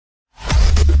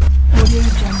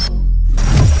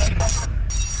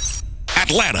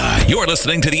Atlanta, you're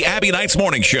listening to the Abby Nights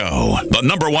Morning Show, the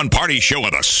number one party show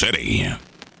in the city. I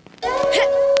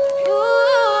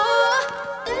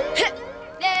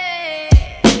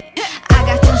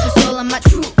got tons of soul on my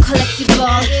true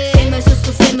collectible. Famous,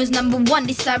 so famous, number one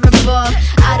desirable.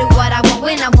 I do what I want,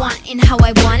 when I want, and how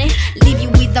I want it. Leave you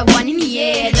with the one in the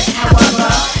air, that's how I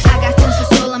roll. I got tons of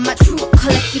soul on my true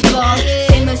collectible.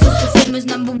 Famous, so famous,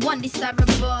 number one desirable.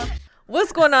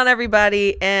 What's going on,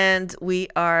 everybody? And we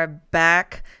are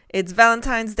back. It's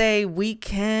Valentine's Day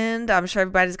weekend. I'm sure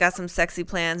everybody's got some sexy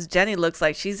plans. Jenny looks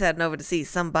like she's heading over to see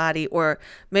somebody, or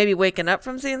maybe waking up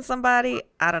from seeing somebody.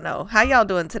 I don't know. How y'all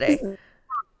doing today?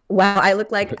 Wow, I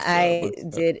look like I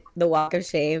did the walk of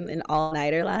shame an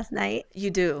all-nighter last night. You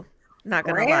do. Not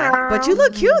gonna lie. But you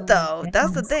look cute, though.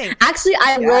 That's the thing. Actually,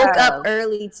 I woke up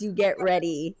early to get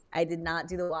ready. I did not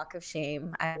do the walk of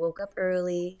shame. I woke up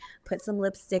early, put some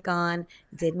lipstick on,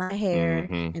 did my hair,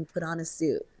 and put on a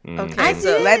suit. Okay,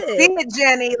 so let's see it,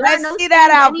 Jenny. Let's see that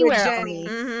outfit, Jenny.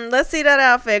 Let's see that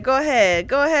outfit. Go ahead,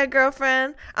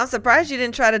 girlfriend. I'm surprised you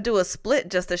didn't try to do a split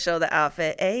just to show the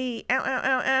outfit. Hey, ow, ow,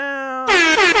 ow, ow.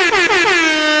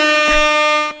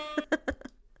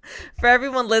 For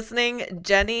everyone listening,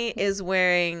 Jenny is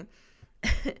wearing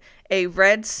a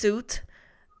red suit,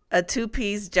 a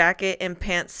two-piece jacket and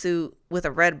pantsuit with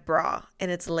a red bra, and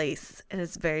it's lace, and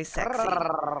it's very sexy.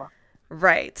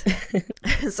 Right.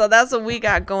 So that's what we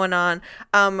got going on.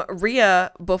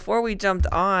 Rhea, before we jumped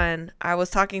on, I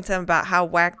was talking to him about how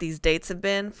whack these dates have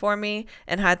been for me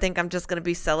and how I think I'm just going to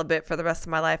be celibate for the rest of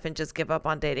my life and just give up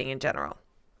on dating in general.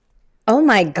 Oh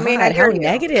my God, how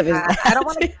negative is that? I don't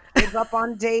want to give up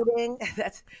on dating.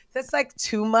 That's like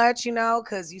too much,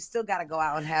 because you still got to go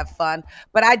out and have fun.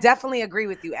 But I definitely agree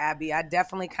with you, Abby. I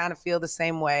definitely kind of feel the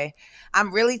same way.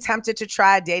 I'm really tempted to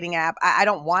try a dating app. I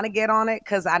don't want to get on it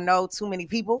because I know too many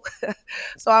people.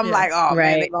 So I'm like,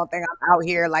 man, they're going to think I'm out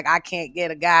here like I can't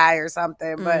get a guy or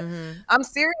something. But I'm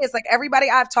serious. Like everybody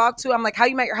I've talked to, I'm like, how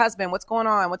you met your husband? What's going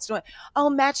on? What's doing?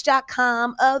 Oh,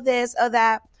 Match.com. Oh, this, oh,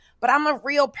 that. But I'm a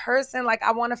real person. Like,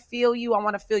 I want to feel you. I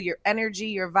want to feel your energy,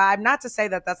 your vibe. Not to say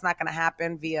that that's not going to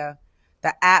happen via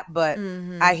the app, but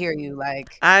I hear you.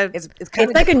 Like, it's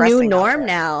kind of like a new norm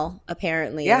now,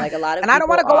 apparently. Yeah. Like a lot of and I don't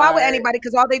want to go out with anybody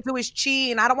because all they do is cheat.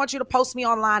 And I don't want you to post me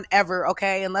online ever,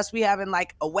 okay? Unless we having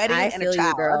like a wedding and a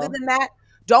child. Other than that,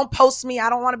 don't post me. I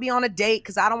don't want to be on a date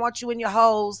because I don't want you and your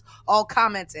hoes all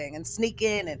commenting and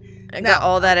sneaking and got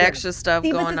all that extra stuff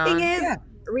going on. The thing is,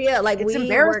 Rhea, like we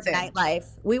work nightlife.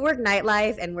 We work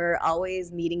nightlife and we're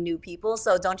always meeting new people.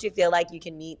 So don't you feel like you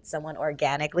can meet someone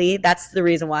organically? That's the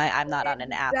reason why I'm not on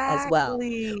an app as well.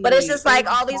 But it's just like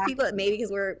all these people, maybe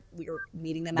because we're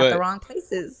meeting them at the wrong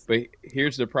places. But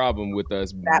here's the problem with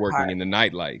us working in the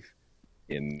nightlife.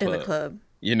 In the club.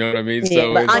 You know what I mean? Yeah,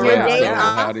 so but on your days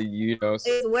off, how do you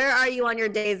where are you on your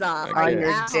days off? On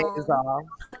your days off.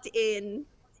 In.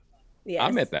 Yes.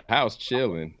 I'm at the house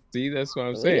chilling. See, that's what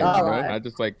I'm saying. I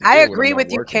just like. I agree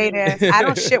with you, Cadence. I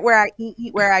don't shit where I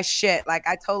eat where I shit. Like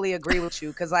I totally agree with you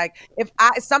because, like, if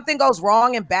something goes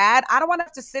wrong and bad, I don't want to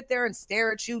have to sit there and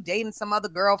stare at you dating some other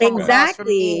girl from across from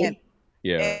me.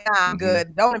 And, I'm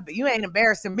good. You ain't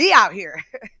embarrassing me out here.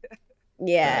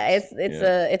 Yeah,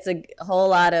 it's a whole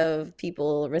lot of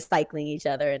people recycling each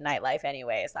other in nightlife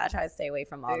anyway. So I try to stay away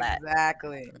from all that.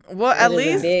 Exactly. Well, at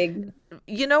least,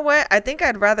 you know what? I think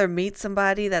I'd rather meet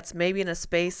somebody that's maybe in a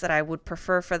space that I would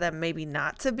prefer for them maybe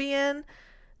not to be in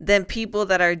than people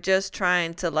that are just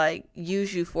trying to like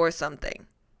use you for something.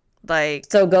 Like,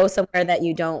 so go somewhere that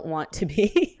you don't want to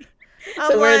be.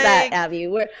 So where's that, Abby?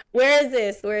 Where is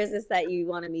this? Where is this that you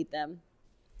want to meet them?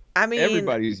 I mean,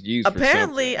 everybody's used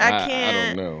apparently for I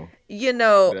can't. I don't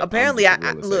know. Apparently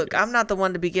I'm not the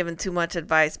one to be giving too much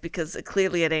advice because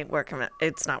clearly it ain't working.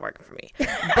 It's not working for me.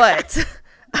 But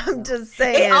I'm just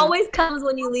saying, it always comes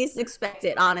when you least expect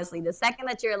it. Honestly, the second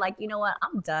that you're like, you know what,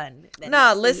 I'm done.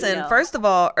 No, listen. First of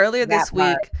all, earlier this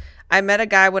week, I met a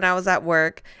guy when I was at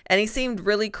work, and he seemed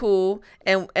really cool,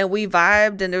 and we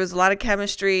vibed, and there was a lot of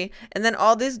chemistry. And then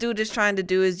all this dude is trying to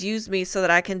do is use me so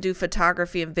that I can do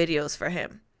photography and videos for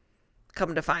him.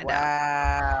 Come to find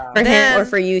out. For him or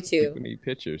for you too. Need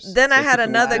pictures. Then I had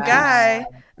another guy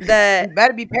that he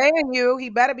better be paying you. He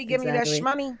better be giving you that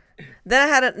shmoney. Then I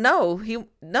had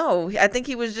I think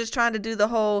he was just trying to do the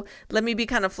whole let me be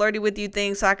kind of flirty with you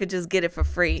thing so I could just get it for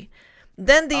free.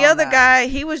 Then the other guy,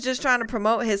 he was just trying to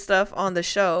promote his stuff on the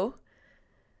show.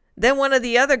 Then one of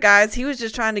the other guys, he was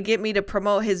just trying to get me to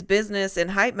promote his business in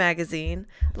Hype magazine.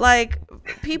 Like,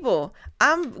 people,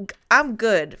 I'm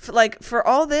good. For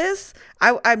all this,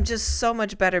 I'm just so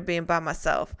much better being by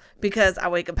myself because I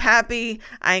wake up happy.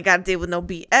 I ain't got to deal with no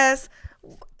BS.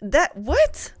 That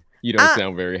what? You don't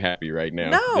sound very happy right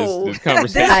now. No, this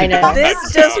conversation. I know.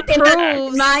 This just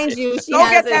proves, mind you, she Don't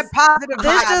has get that positive. This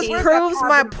vibes. just Where's proves that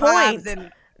my positive vibes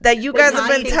point that you guys have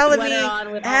been telling me.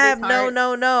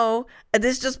 No.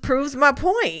 This just proves my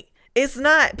point. It's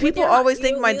not. People always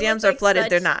think my DMs are flooded.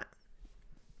 They're not.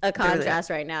 A contrast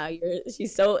right now.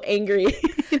 She's so angry.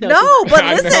 No, but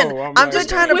listen, I'm just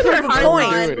trying to With prove her a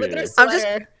point. With her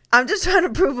sweater. I'm just trying to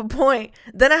prove a point.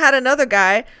 Then I had another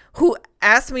guy who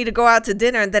asked me to go out to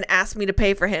dinner and then asked me to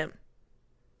pay for him.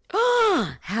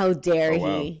 How dare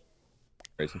he?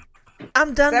 Crazy.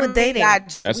 I'm done with dating.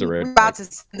 That's a rare.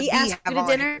 He asked you to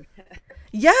dinner?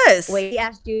 Yes. Wait, he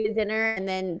asked you to dinner and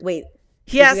then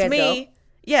he asked me,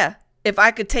 if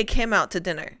I could take him out to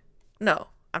dinner. No.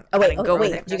 I didn't go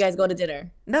with him. Did you guys go to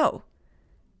dinner? No.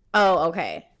 Oh,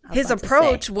 okay. His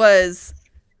approach was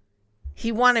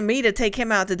he wanted me to take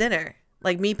him out to dinner,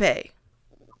 like me pay.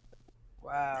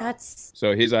 Wow.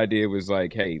 So his idea was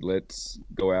like, hey, let's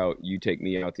go out. You take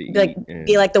me out to eat.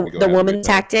 Be like the woman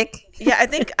tactic. Yeah,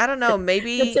 I don't know.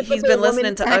 Maybe he's been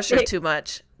listening to Usher too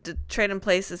much. The trading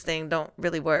places thing don't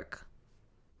really work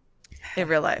in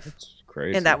real life. That's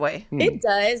crazy. In that way. It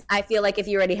does. I feel like if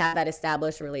you already have that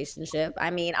established relationship,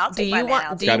 I mean, I'll take my man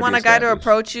out. Do you want a guy to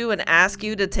approach you and ask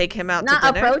you to take him out to dinner?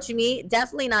 Not approach me.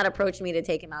 Definitely not approach me to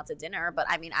take him out to dinner. But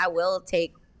I mean, I will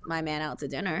take my man out to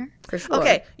dinner for sure.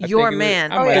 Okay, your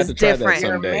man is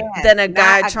different than a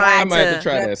guy trying to. I might have to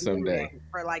try that someday.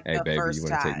 For like hey, the baby, first you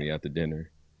want to take time. me out to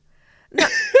dinner? No.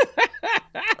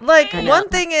 Like one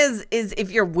thing is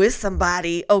if you're with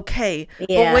somebody, okay.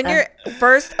 But when you're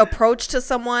first approach to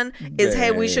someone is,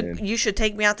 hey, you should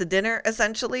take me out to dinner,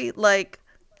 essentially. Like,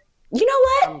 you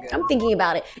know what? I'm thinking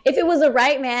about it. If it was the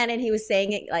right man and he was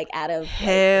saying it like out of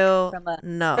from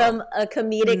a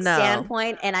comedic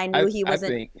standpoint, and I knew he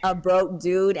wasn't a broke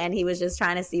dude and he was just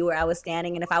trying to see where I was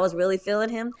standing, and if I was really feeling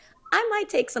him, I might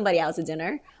take somebody out to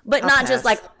dinner, but not just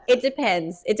like, it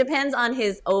depends. It depends on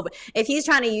his if he's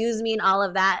trying to use me and all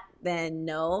of that, then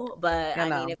no. But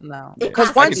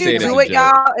because once you do it,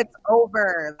 y'all, it's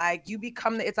over. Like you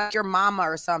become, it's like your mama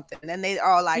or something. And then they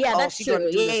are like, she's gonna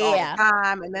do this all the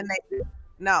time. And then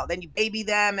then you baby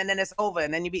them, and then it's over.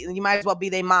 And then you might as well be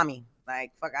their mommy.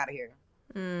 Like, fuck out of here.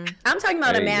 I'm talking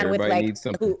about a man with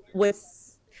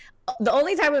the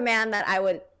only type of man that I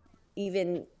would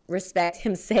even respect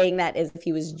him saying that is if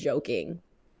he was joking.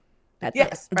 That's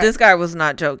it. This guy was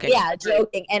not joking. Yeah,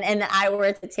 joking. And I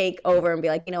were to take over and be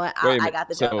like, you know what, I got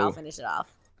the joke. I'll finish it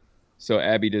off. So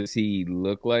Abby, does he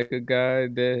look like a guy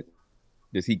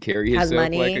does he carry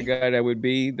himself like a guy that would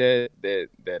be that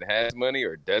has money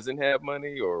or doesn't have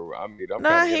money? Or I mean,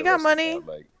 he got money.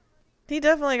 He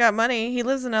definitely got money. He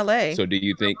lives in LA. So do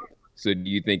you think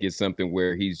it's something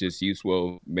where he's just used?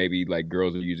 Well, maybe like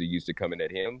girls are usually used to coming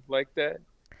at him like that.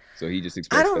 So he just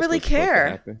expects. I don't really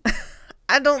care.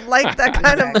 I don't like that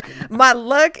kind of. My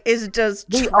luck is just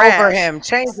trash. Over him.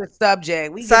 Change the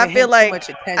subject. So I feel like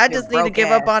I just need to give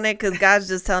up on it because God's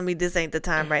just telling me this ain't the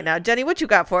time right now. Jenny, what you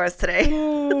got for us today?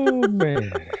 Oh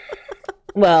man.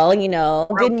 Well,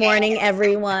 good morning,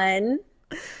 everyone.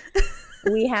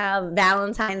 We have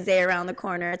Valentine's Day around the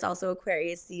corner. It's also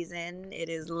Aquarius season. It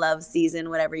is love season,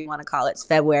 whatever you want to call it. It's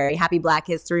February. Happy Black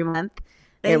History Month.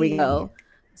 There we go.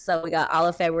 So we got all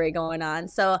of February going on.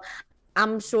 So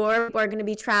I'm sure people are going to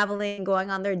be traveling,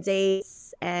 going on their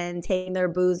dates and taking their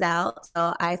booze out.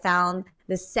 So I found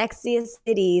the sexiest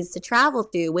cities to travel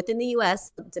to within the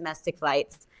U.S., domestic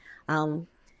flights. And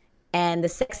the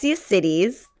sexiest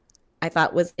cities I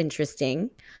thought was interesting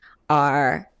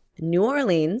are New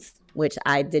Orleans, which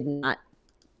I did not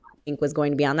think was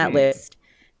going to be on that list,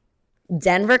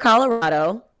 Denver,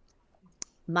 Colorado,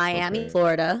 Miami,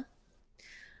 Florida,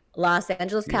 Los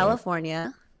Angeles,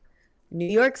 California, New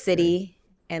York City,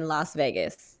 and Las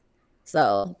Vegas.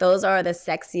 So those are the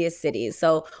sexiest cities.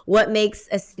 So what makes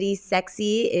a city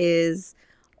sexy is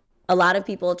a lot of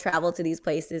people travel to these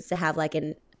places to have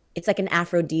it's like an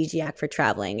aphrodisiac for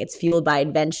traveling. It's fueled by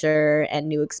adventure and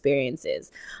new experiences.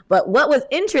 But what was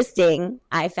interesting,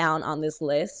 I found on this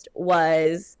list,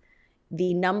 was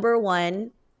the number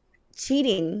one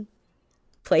cheating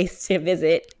place to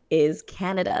visit is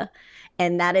Canada.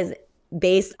 And that is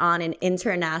based on an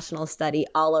international study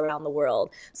all around the world.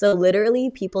 So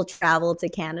literally people travel to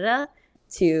Canada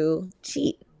to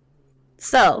cheat.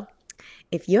 So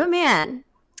if you're a man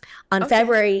on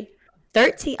February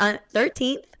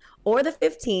 13th or the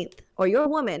 15th, or your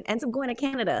woman ends up going to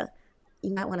Canada,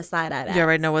 you might want to side eye that. You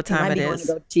already know what time it is. Going to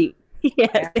go cheat.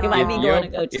 Yes, they might be going to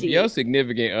go cheat. If your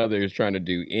significant other is trying to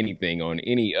do anything on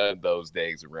any of those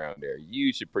days around there,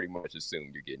 you should pretty much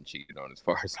assume you're getting cheated on as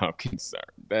far as I'm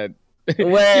concerned. Word, You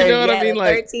know what yeah, I mean? the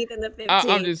Like 13th and the 15th.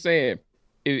 I'm just saying,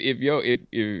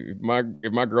 if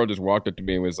my girl just walked up to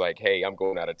me and was like, "Hey, I'm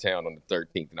going out of town on the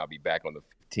 13th and I'll be back on the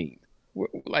 15th."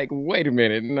 Like, wait a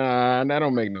minute, nah, that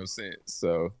don't make no sense.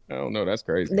 So I don't know, that's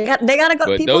crazy. They gotta go.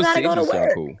 But People those gotta go to teachers sound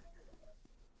work.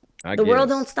 cool. The world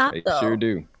don't stop They though. sure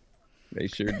do. They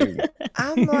sure do.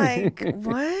 I'm like,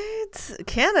 what?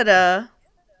 Canada?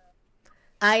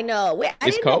 I know. Wait, I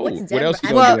It's didn't know cold. what's What else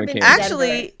Denver. you I've gonna do never in been to Canada? Actually,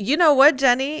 Denver. you know what,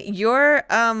 Jenny? Your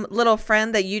little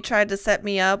friend that you tried to set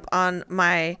me up on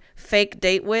my fake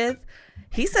date with,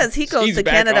 he says he goes She's to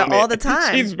back Canada on all it. the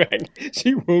time. She's back.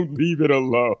 She won't leave it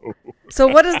alone. So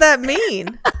what does that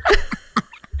mean?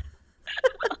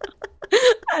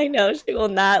 I know she will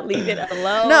not leave it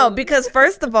alone. No, because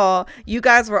first of all, you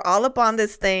guys were all up on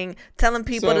this thing telling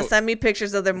people to So- send me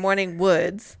pictures of their morning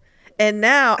woods. And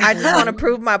now I just want to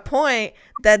prove my point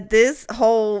that this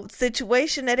whole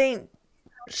situation, it ain't.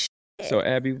 So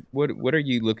Abby, what are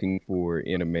you looking for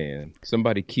in a man?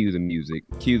 Somebody cue the music,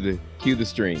 cue the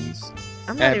strings.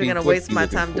 I'm not Abby, even going to what waste you my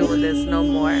looking time for? doing this no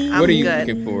more. I'm What are you good.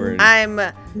 looking for? I'm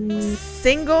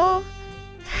single,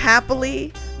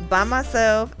 happily by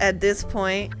myself at this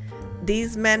point.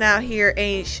 These men out here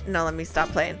ain't. No, let me stop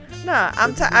playing. No,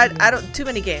 I don't. Too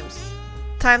many games.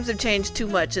 Times have changed too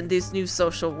much in this new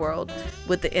social world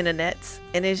with the internet,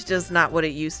 and it's just not what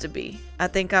it used to be. I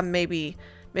think I'm maybe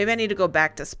I need to go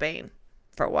back to Spain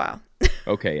for a while.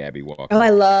 Okay, Abby Walker. Oh, I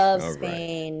love All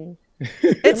Spain.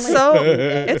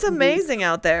 It's amazing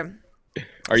out there.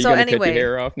 Are you So gonna cut anyway. your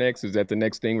hair off next? Is that the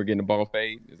next thing? We're getting a ball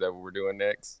fade? Is that what we're doing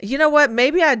next? You know what?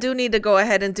 Maybe I do need to go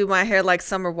ahead and do my hair like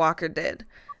Summer Walker did.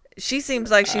 She seems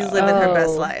like she's living her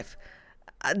best life.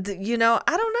 You know,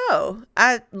 I don't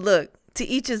know. Look, to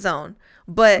each his own.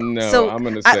 But No, so I'm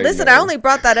gonna say listen, no. I only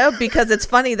brought that up because it's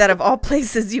funny that of all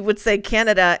places you would say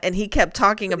Canada, and he kept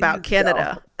talking about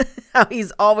Canada. How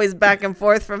he's always back and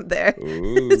forth from there.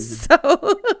 Ooh. So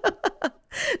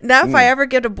now if I ever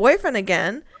get a boyfriend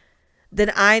again,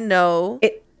 then I know,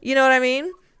 you know what I mean?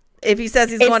 If he says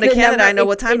he's going to Canada, I know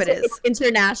what time it is. It's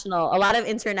international. A lot of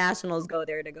internationals go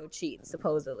there to go cheat,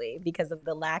 supposedly, because of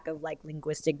the lack of like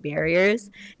linguistic barriers.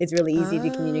 It's really easy to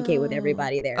communicate with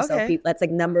everybody there. Okay. So that's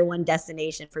like number one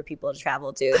destination for people to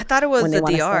travel to. I thought it was when they the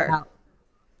wanna DR. step out.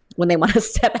 When they want to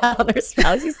step out on their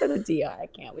spouse, you said the DR. I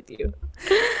can't with you.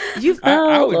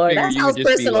 I would Lord, figure that you would sounds just be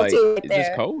personal like, too, right it's there.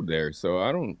 just cold there. So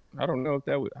I don't know if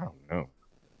that would. I don't know.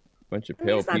 Bunch of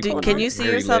pale it's not people. cold Can with you see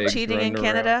hairy yourself legs cheating in running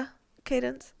Canada, around.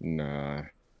 Cadence? Nah.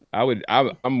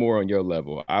 I'm more on your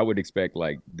level. I would expect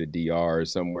like the DR or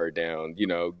somewhere down,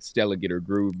 Stella get her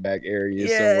groove back area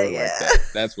somewhere like that.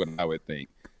 That's what I would think.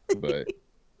 But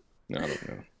I don't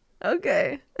know.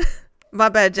 Okay. My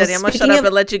bad, Jenny. I'm going to shut speaking up of-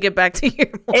 and let you get back to your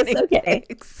morning It's okay.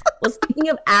 things. Well, speaking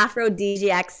of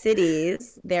aphrodisiac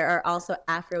cities, there are also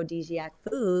aphrodisiac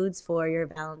foods for your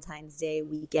Valentine's Day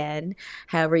weekend,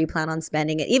 however you plan on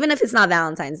spending it, even if it's not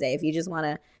Valentine's Day, if you just want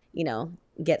to,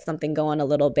 get something going a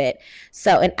little bit.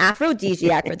 So an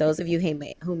aphrodisiac, for those of you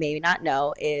who may not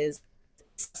know, is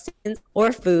substance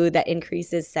or food that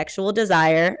increases sexual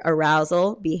desire,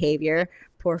 arousal, behavior,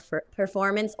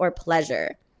 performance, or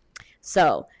pleasure.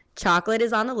 So chocolate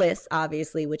is on the list,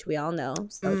 obviously, which we all know.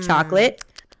 So chocolate,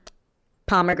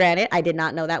 pomegranate. I did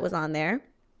not know that was on there.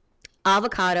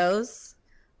 Avocados,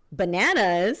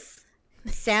 bananas,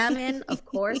 salmon, of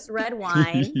course, red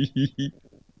wine,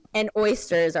 and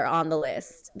oysters are on the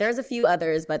list. There's a few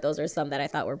others, but those are some that I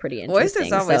thought were pretty interesting.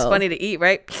 Oysters always funny to eat,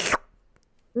 right?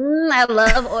 I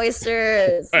love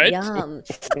oysters. What? Yum.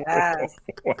 Yes.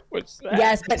 What's that?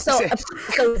 Yes, but so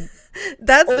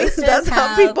That's how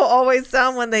have- people always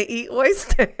sound when they eat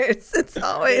oysters. It's they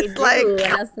always do, like, and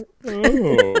that's-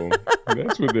 Oh,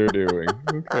 that's what they're doing.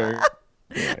 Okay.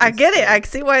 I get it. I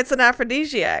see why it's an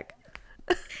aphrodisiac.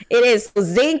 It is. So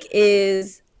zinc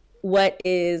is what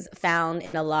is found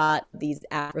in a lot of these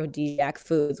aphrodisiac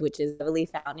foods, which is heavily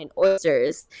found in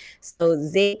oysters. So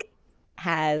zinc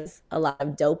has a lot of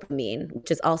dopamine,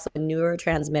 which is also a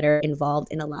neurotransmitter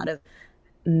involved in a lot of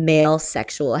male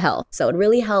sexual health. So it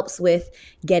really helps with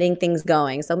getting things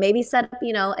going. So maybe set up,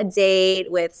 a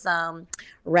date with some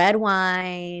red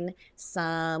wine,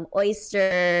 some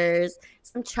oysters,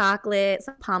 some chocolate,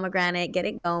 some pomegranate, get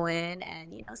it going,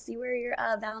 and see where your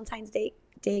Valentine's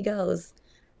Day goes.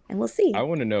 And we'll see. I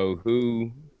want to know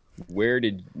where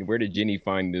did Jenny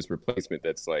find this replacement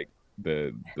that's like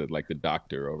the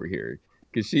doctor over here?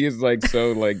 Because she is like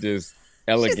so like just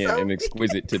elegant and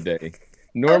exquisite today.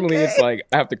 Normally it's like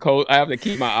I have to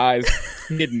keep my eyes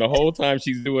hidden the whole time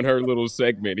she's doing her little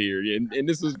segment here, and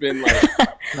this has been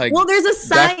like well, there's a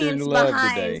Dr. science Love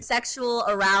behind today. sexual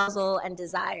arousal and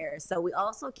desire, so we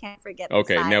also can't forget. The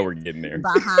Okay, now science we're getting there.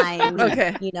 behind,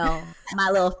 Okay. you know, my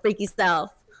little freaky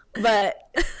self. But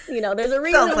you know, there's a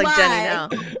reason Sounds like why. Jenny now.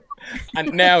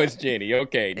 Now it's Jenny.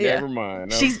 Okay, Yeah. never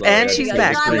mind. She's sorry. she's I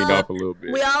back. screamed off a little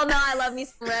bit. We all know I love me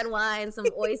some red wine, some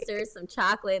oysters, some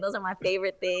chocolate. Those are my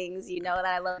favorite things. You know that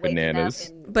I love waking Bananas.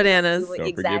 up and Bananas. Don't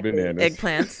exactly. forget bananas.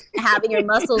 Eggplants. Having your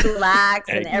muscles relax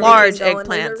and everything Large going.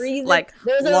 eggplants,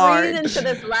 There's a large. reason to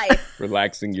this life.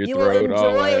 Relaxing your You will throat. all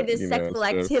enjoy that, this sexual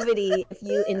stuff. activity if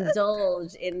you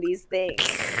indulge in these things.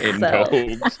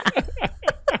 Indulge.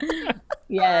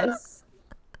 Yes.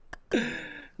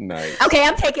 Nice. Okay,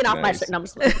 I'm taking off my Nice. shirt. No, I'm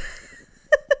just kidding.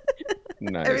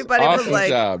 Nice. Everybody was awesome like-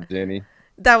 job, Jenny.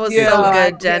 That was Yeah, so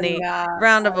I good, Jenny. cannot.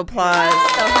 Round of applause.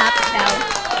 So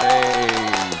happy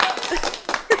Hey.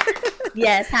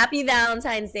 Yes, happy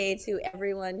Valentine's Day to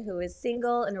everyone who is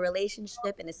single, in a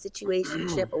relationship, in a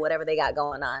situationship, or whatever they got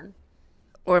going on.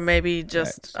 Or maybe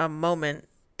just Nice. a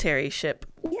momentary ship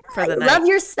Yeah, for the love night.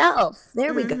 yourself.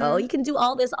 There we go. You can do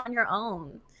all this on your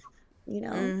own. You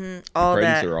know. All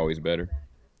Presents that. are always better.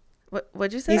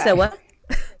 What'd you say? You said what?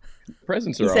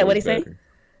 Presents are You always said what'd he say? better.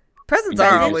 Presents You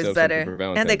are give always yourself something better. for And they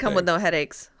Valentine's come with Day. no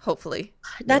headaches, hopefully.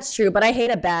 That's true, but I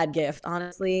hate a bad gift.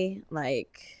 Honestly,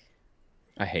 like.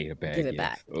 I hate a bad Give it gift.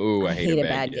 back. Oh, I hate a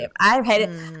bad gift.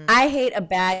 I hate a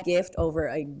bad gift over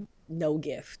a no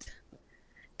gift.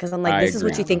 Because I'm like, I this is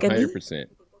what agree. you think of me? 100%.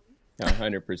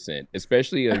 100%.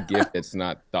 Especially a gift that's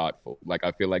not thoughtful. Like,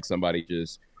 I feel like somebody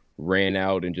just ran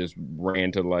out and just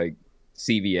ran to like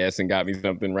CVS and got me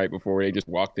something right before they just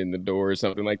walked in the door or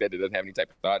something like that. That doesn't have any type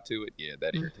of thought to it. Yeah,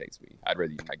 that irritates me. I'd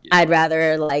rather you not get I'd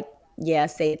rather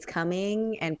say it's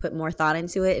coming and put more thought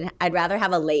into it. And I'd rather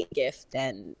have a late gift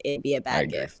than it be a bad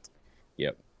agree. gift.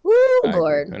 Yep. Woo, I agree,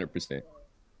 Lord. 100%.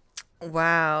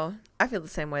 Wow. I feel the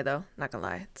same way, though. Not gonna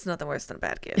lie. It's nothing worse than a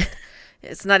bad gift.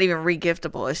 It's not even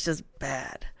re-giftable. It's just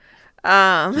bad.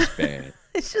 Bad.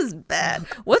 It's just bad.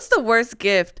 What's the worst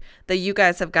gift that you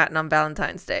guys have gotten on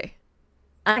Valentine's Day?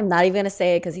 I'm not even going to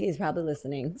say it because he's probably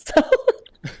listening. So.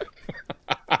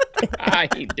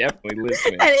 He definitely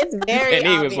listening. And it's very And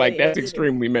he was like, obvious. that's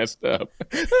extremely messed up.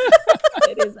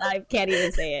 It is. I can't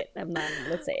even say it. I'm not even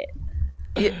going to say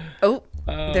it. Oh,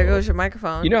 there goes your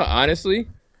microphone. You know, honestly,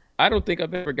 I don't think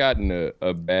I've ever gotten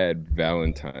a bad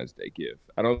Valentine's Day gift.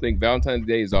 I don't think Valentine's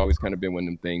Day has always kind of been one of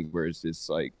them things where it's just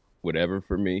like whatever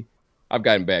for me. I've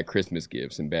gotten bad Christmas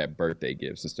gifts and bad birthday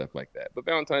gifts and stuff like that. But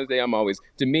Valentine's Day,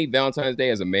 to me, Valentine's Day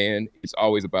as a man, it's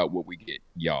always about what we get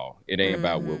y'all. It ain't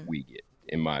about what we get,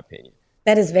 in my opinion.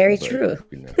 That is very But, true.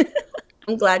 you know,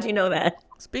 I'm glad you know that.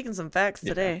 Speaking some facts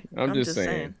today. I'm just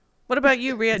saying. What about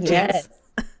you, Rhea Jinx?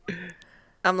 Yes.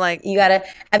 I'm like,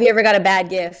 Have you ever got a bad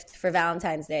gift for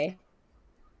Valentine's Day?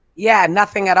 Yeah,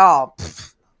 nothing at all.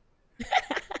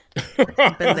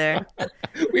 been there.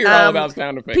 We're all about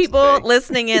sound effects. People today.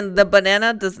 listening in, the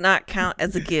banana does not count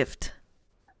as a gift.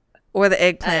 Or the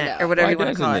eggplant, or whatever Why you want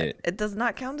to call doesn't it. it? It does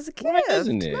not count as a gift. Why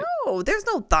doesn't it? No, there's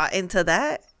no thought into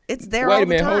that. It's there all Wait a the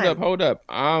minute, time. hold up.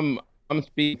 I'm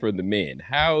speaking for the men.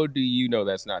 How do you know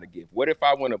that's not a gift? What if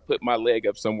I want to put my leg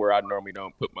up somewhere I normally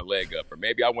don't put my leg up, or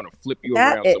maybe I want to flip you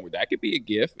around somewhere? That could be a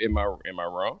gift. Am I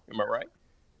wrong? Am I right?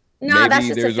 No, Maybe that's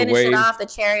just to there's a finish way- it off, the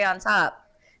cherry on top.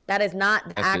 That is not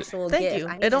the That's it. actual Thank gift. you.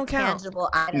 I It need don't a count. tangible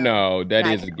item. No, that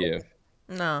I is a can gift.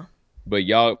 No. But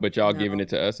y'all giving it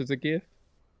to us as a gift?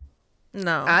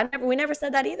 No. We never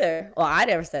said that either. Well, I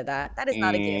never said that. That is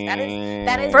not a gift.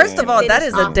 That is. First of all, that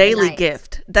finish is a off the daily night.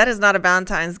 gift. That is not a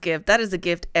Valentine's gift. That is a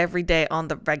gift every day on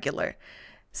the regular.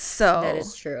 So That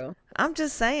is true. I'm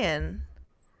just saying,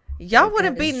 y'all That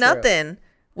wouldn't is be true. nothing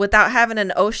without having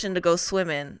an ocean to go swim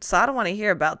in. So I don't want to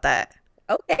hear about that.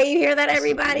 Okay, you hear that,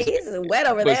 everybody? It's wet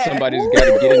over But there. somebody's got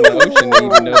to get in the ocean to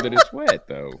even know that it's wet,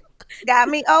 though. Got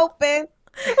me open.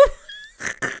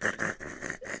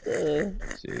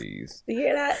 Jeez. You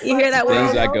hear that? You hear that?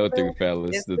 Things Will? I go through,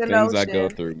 fellas. It's The an things I go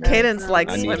ocean. through. Man. Cadence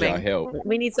likes I need y'all swimming. help.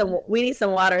 We need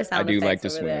some water sound I do like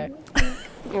effects to over swim.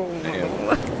 there.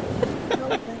 Damn.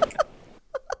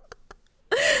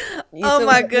 Oh my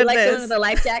You like goodness. swimming with a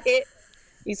life jacket?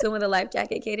 You swim with a life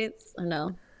jacket, Cadence? Or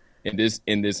no? In this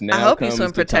now hope you comes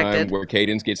swim the time protected. where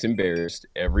Cadence gets embarrassed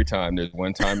every time. There's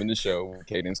one time in the show where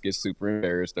Cadence gets super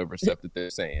embarrassed over stuff that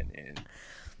they're saying, and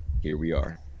here we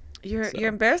are. You're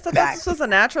embarrassed? I thought this was a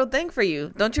natural thing for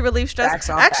you. Don't you relieve stress? Facts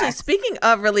on Actually, facts. speaking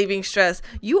of relieving stress,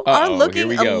 you are Uh-oh, looking here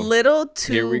we a go. little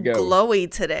Here we too go. glowy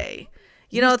today.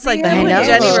 You know, it's like I you know. and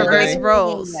Jenny Sure. reverse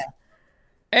roles.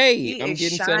 Hey, I'm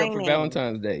getting set up for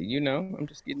Valentine's Day. I'm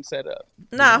just getting set up.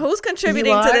 Nah, who's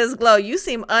contributing to this glow? You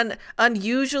seem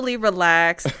unusually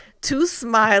relaxed, too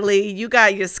smiley.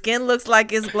 Your skin looks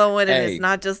like it's glowing, and it's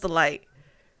not just the light.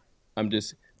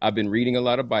 I've been reading a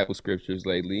lot of Bible scriptures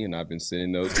lately, and I've been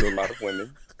sending those to a lot of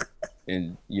women.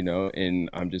 And, and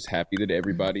I'm just happy that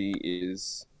everybody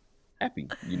is happy,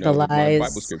 with my Bible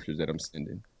scriptures that I'm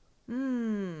sending.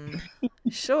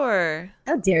 Sure.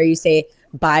 How dare you say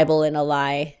Bible in a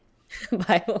lie?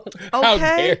 Bible. Okay. How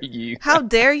dare you? How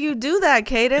dare you do that,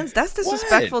 Cadence? That's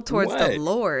disrespectful towards the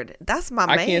Lord. That's my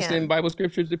man. I can't send Bible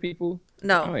scriptures to people?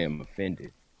 No. I am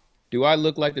offended. Do I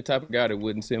look like the type of guy that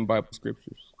wouldn't send Bible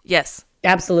scriptures? Yes.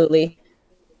 Absolutely.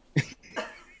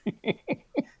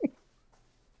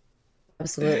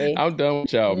 Absolutely. I'm done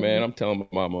with y'all, man. I'm telling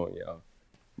my mama, y'all.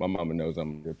 My mama knows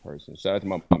I'm a good person. Shout out to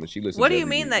my mama. She listens. What do you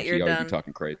mean that you're done?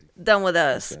 Talking crazy. Done with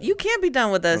us? You can't be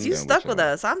done with us. You stuck with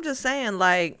us. I'm just saying,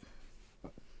 like.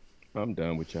 I'm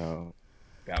done with y'all.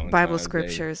 Bible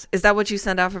scriptures. Is that what you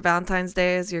send out for Valentine's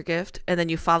Day as your gift, and then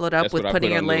you followed up with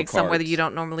putting your leg somewhere that you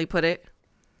don't normally put it?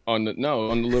 On the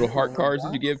little heart cards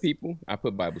that you give people, I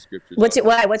put Bible scriptures.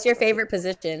 What's your favorite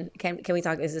position? Can we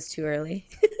talk? Is this too early?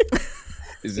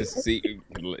 Is this here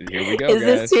we go? Is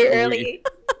this too early?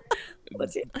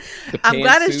 I'm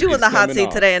glad it's you in the hot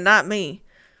seat today and not me.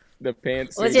 The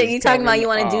pants. You talking about? You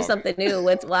want to do something new?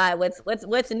 What's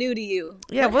new to you?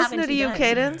 Yeah, what's new to you,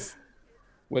 Cadence?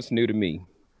 What's new to me?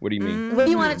 What do you mean? What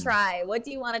do you want to try? What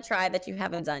do you want to try that you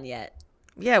haven't done yet?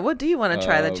 Yeah, what do you want to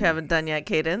try that you haven't done yet,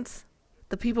 Cadence?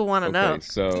 The people want to know.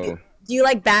 So do you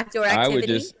like backdoor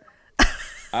activity?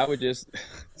 I would just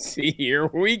see. Here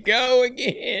we go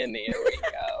again. Here we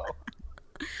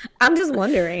go. I'm just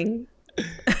wondering.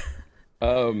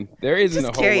 There isn't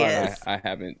a whole lot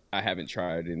I haven't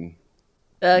tried in.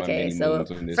 Okay, so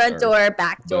front door,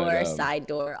 back door, side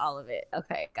door, all of it.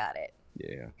 Okay, got it.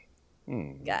 Yeah.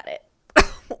 Got it.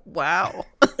 Wow.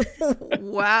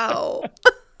 Wow.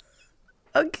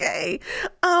 Okay.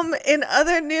 In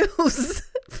other news,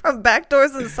 from back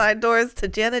doors and side doors to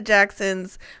Janet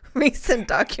Jackson's recent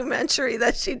documentary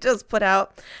that she just put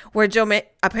out, where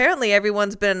apparently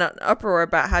everyone's been in an uproar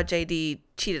about how JD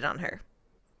cheated on her.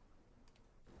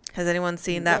 Has anyone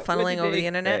seen that funneling over the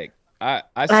internet? I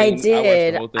did. I watched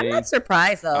the whole thing. I'm not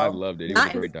surprised though. I loved it. It was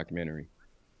a great documentary.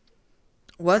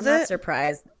 Was I'm it? Not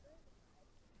surprised.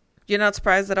 You're not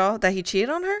surprised at all that he cheated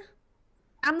on her?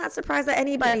 I'm not surprised that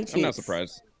anybody cheats. I'm not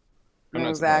surprised.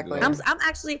 Exactly.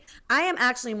 I am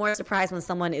actually more surprised when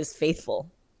someone is faithful.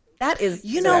 That is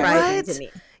surprising to me.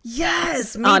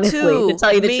 Yes, me honestly, too. To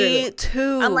tell you the me truth.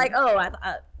 too. I'm like,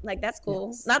 like that's cool.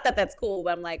 Yes. Not that that's cool,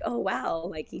 but I'm like, oh wow,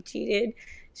 like he cheated.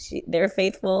 They're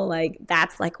faithful. Like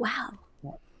that's like wow.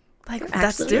 Like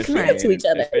that's different to each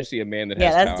other. Especially a man that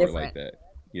has power like that.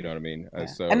 You know what I mean?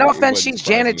 And no offense, she's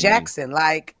Janet Jackson.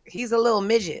 Like, he's a little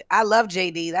midget. I love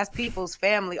JD. That's people's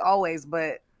family always.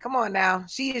 But come on now.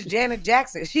 She is Janet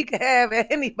Jackson. She could have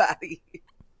anybody.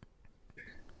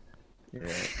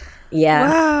 Yeah.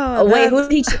 Wow. Oh, wait, who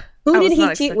did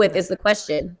he cheat with is the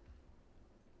question.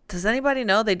 Does anybody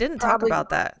know? They didn't talk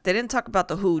about that. They didn't talk about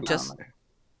the who, just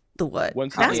the what.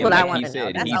 That's what I want to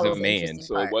know. That's he's a man.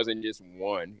 So it wasn't just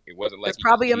one. It wasn't like it's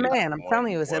probably a man. I'm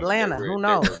telling you, it's Atlanta. Who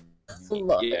knows?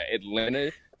 Yeah,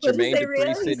 Atlanta. Jermaine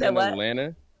Dupri sitting in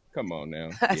Atlanta. Come on now.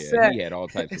 Yeah, he had all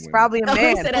types of women. It's probably a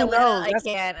man. Who knows? I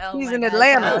can't. He's in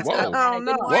Atlanta. Whoa,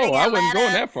 no. Whoa, I wasn't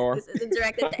going that far. This isn't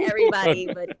directed to everybody,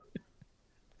 but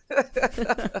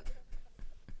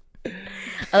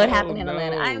it happened in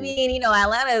Atlanta. I mean,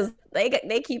 Atlanta's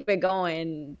they keep it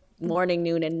going morning,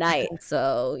 noon, and night.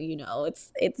 So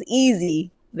it's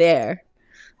easy there.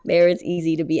 There it's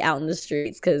easy to be out in the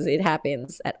streets because it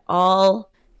happens at all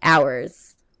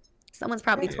hours. Someone's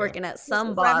probably twerking at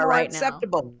some bar right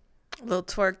acceptable. A little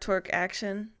twerk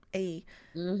action. Hey.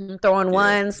 Throwing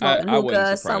one, smoking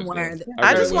hookah somewhere.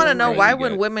 I just want to know why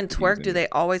when women twerk, do they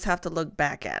always have to look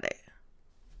back at it?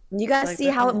 You gotta see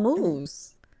how it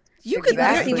moves. Your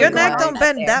neck don't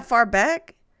bend that far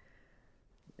back.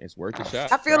 It's worth a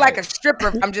shot. I feel like a stripper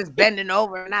if I'm just bending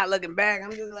over and not looking back. I'm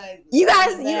just like you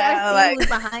gotta see who's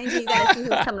behind you. You gotta see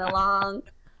who's coming along.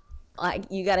 Like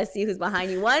you gotta see who's behind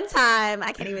you. One time,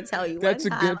 I can't even tell you. That's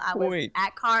one time, a good point. I was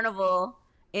at Carnival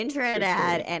in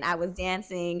Trinidad, and I was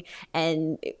dancing,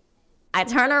 and I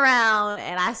turn around,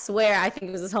 and I swear, I think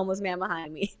it was this homeless man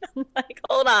behind me. I'm like,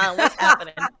 hold on, what's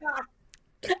happening?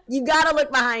 You gotta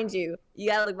look behind you.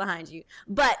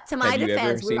 But to my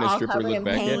defense, we're all covered in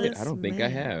paint. I don't think I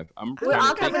have. We're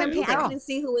all covered in paint. I couldn't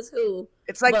see who was who.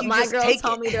 It's like but you my just girls take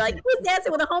told me, they're like, who's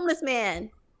dancing with a homeless man?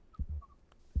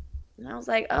 And I was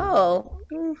like, oh,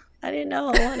 I didn't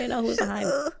know who was behind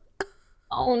me.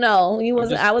 Oh no,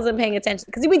 I wasn't paying attention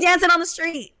because you be dancing on the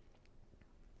street.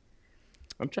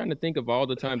 I'm trying to think of all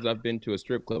the times I've been to a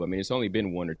strip club. I mean, it's only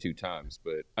been 1 or 2 times,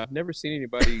 but I've never seen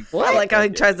anybody. I like how he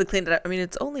tries to clean it up. I mean,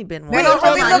 it's only been one. You don't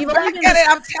really look back at it.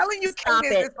 I'm telling you,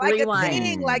 Candace, it's like a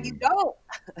thing. Like you don't.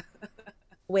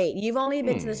 Wait, you've only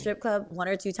been to the strip club 1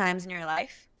 or 2 times in your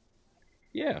life?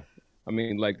 Yeah, I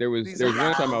mean, like there was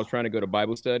one time I was trying to go to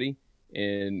Bible study,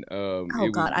 and oh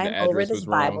God, I'm over this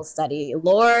Bible study.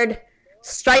 Lord,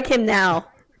 strike him now.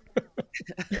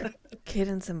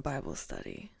 Cadence and Bible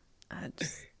study.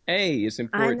 Hey, it's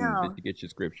important that you get your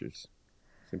scriptures.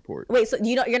 It's important. Wait, so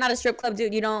you're not a strip club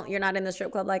dude? You're not in the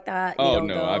strip club like that? Oh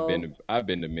no, I've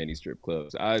been to many strip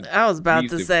clubs. I was about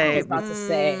to say.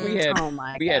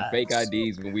 We had fake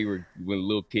IDs when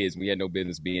little kids. We had no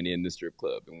business being in the strip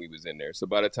club, and we was in there. So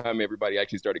by the time everybody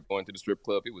actually started going to the strip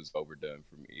club, it was overdone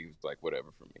for me. It was like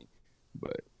whatever for me.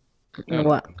 But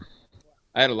what?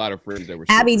 I had a lot of friends that were.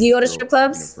 Abby, do you go to strip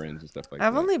clubs? Friends and stuff like that.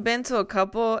 I've only been to a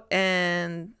couple,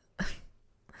 and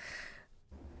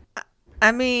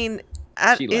I mean,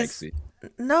 she likes it.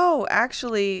 No,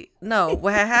 actually, no.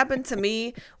 What had happened to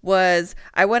me was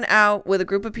I went out with a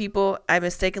group of people. I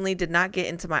mistakenly did not get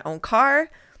into my own car,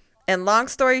 and long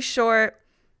story short,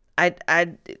 I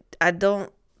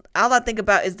don't. All I think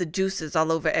about is the juices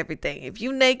all over everything. If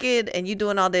you naked and you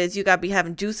doing all this, you gotta be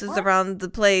having juices around the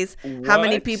place. What? How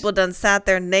many people done sat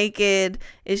there naked?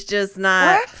 It's just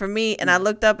not for me. And I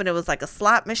looked up and it was like a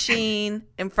slot machine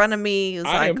in front of me. It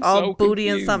was like all booty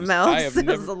and something else. It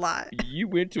was a lot. You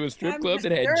went to a strip club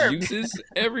that had juices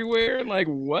everywhere? Like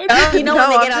what? You know,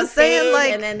 when they get on stage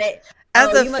like, and then they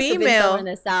as a female in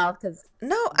the South, because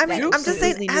I mean, I'm just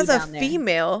saying as a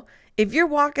female. If you're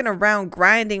walking around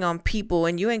grinding on people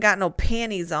and you ain't got no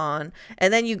panties on,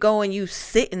 and then you go and you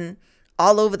sitting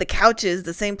all over the couches,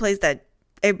 the same place that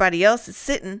everybody else is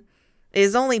sitting,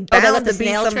 there's only bound to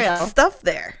be some stuff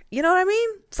there. You know what I mean?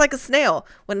 It's like a snail.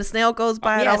 When the snail goes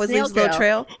by, it always leaves a little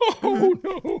trail. Oh,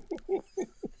 no.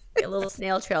 A little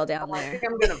snail trail down there. I think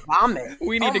I'm gonna vomit.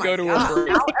 We need to go to a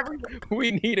break.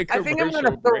 We need a commercial. I think I'm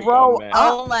gonna throw up.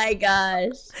 Oh my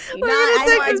gosh!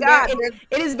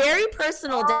 It is very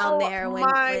personal down there when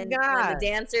the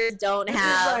dancers don't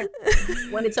have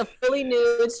when it's a fully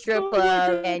nude strip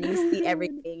club and you see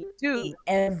everything. Dude,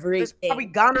 everything. There's probably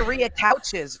gonorrhea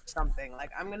couches or something.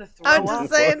 Like I'm gonna throw up. I'm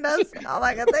just saying that's all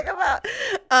I can think about.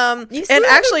 And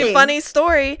actually, funny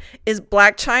story is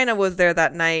Black China was there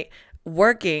that night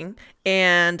working,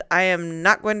 and I am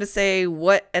not going to say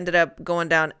what ended up going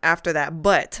down after that,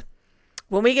 but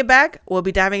when we get back, we'll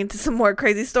be diving into some more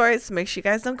crazy stories. Make sure you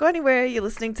guys don't go anywhere. You're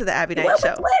listening to the Abby Knight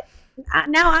Show.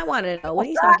 Now I want to know, what are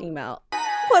you talking about?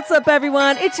 What's up,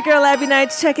 everyone? It's your girl Abby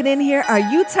Knight checking in here. Are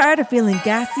you tired of feeling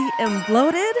gassy and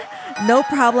bloated? No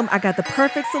problem. I got the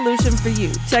perfect solution for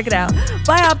you. Check it out.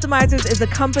 Bioptimizers is a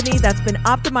company that's been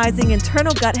optimizing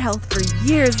internal gut health for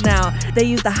years now. They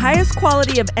use the highest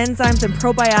quality of enzymes and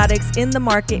probiotics in the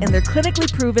market, and they're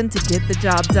clinically proven to get the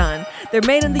job done. They're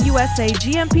made in the USA,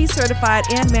 GMP certified,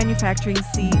 and manufacturing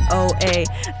COA.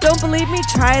 Don't believe me?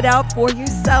 Try it out for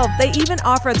yourself. They even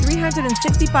offer a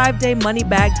 365-day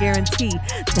money-back guarantee.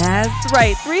 That's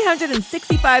right,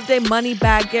 365-day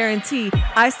money-back guarantee.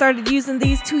 I started using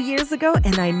these 2 years ago,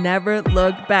 and I never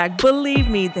looked back. Believe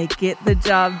me, they get the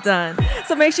job done.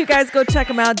 So make sure you guys go check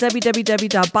them out,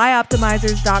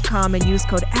 www.bioptimizers.com, and use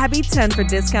code ABBY10 for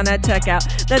discount at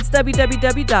checkout. That's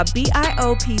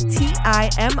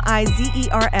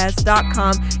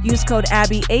www.bioptimizers.com. Use code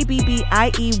ABBY,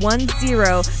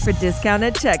 ABBIE10 for discount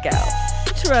at checkout.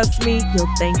 Trust me, you'll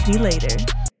thank me later.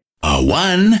 A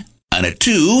 1 and a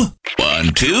 2.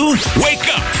 1, 2. Wake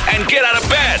up and get out of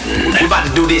bed. We about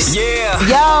to do this. Yeah.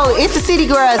 Yo, it's the City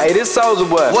Girls. Hey, this Soulja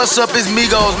Boy. What's up? It's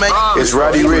Migos, man. It's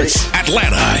Roddy Ricch.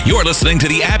 Atlanta, you're listening to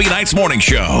the Abby Knights Morning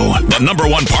Show, the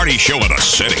 #1 party show in the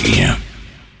city.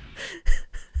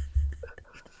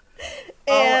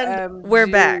 And we're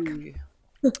back.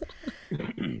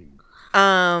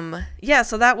 Yeah,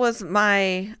 so that was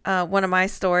my one of my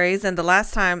stories, and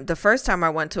the first time I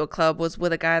went to a club was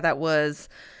with a guy that was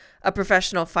a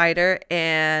professional fighter,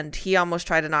 and he almost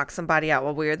tried to knock somebody out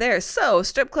while we were there. So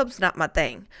strip club's not my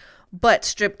thing. But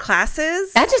strip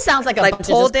classes, that just sounds like a bunch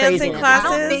pole of just dancing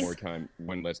classes.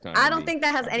 One less time. I don't think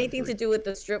that has anything to do with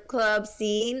the strip club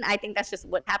scene. I think that's just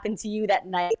what happened to you that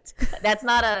night. That's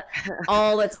not a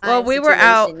all the time. Well, we were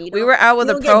out with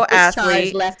a pro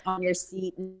athlete left on your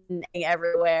seat and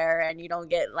everywhere, and you don't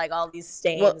get like all these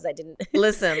stains that didn't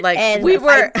listen. Like and we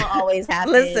were always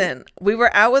happen. Listen, we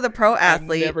were out with a pro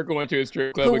athlete. I'm never going to a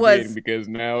strip club again because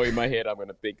now in my head I'm going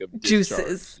to think of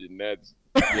juices. And that's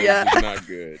Yeah. It's not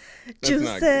good. That's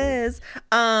not good. Juices.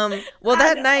 Well,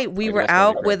 that night we were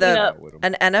out with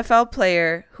an NFL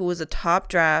player who was a top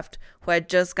draft who had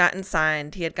just gotten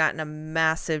signed. He had gotten a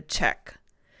massive check.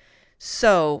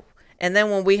 So, and then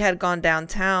when we had gone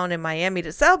downtown in Miami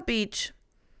to South Beach,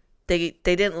 they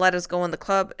didn't let us go in the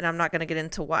club, and I'm not going to get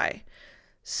into why.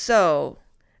 So,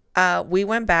 we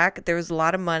went back. There was a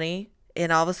lot of money.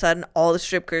 And all of a sudden, all the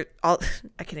strippers, I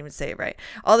can't even say it right.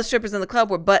 All the strippers in the club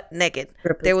were butt naked.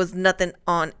 There was nothing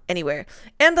on anywhere.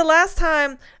 And the last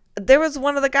time, there was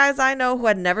one of the guys I know who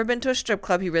had never been to a strip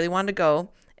club. He really wanted to go.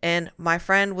 And my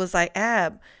friend was like,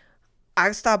 Ab,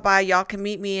 I stopped by. Y'all can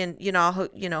meet me. And, he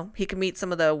can meet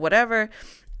some of the whatever.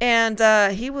 And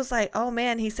he was like, oh,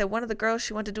 man. He said one of the girls,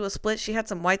 she went to do a split. She had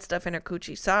some white stuff in her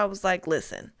coochie. So I was like,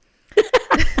 listen,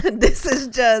 this is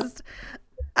just...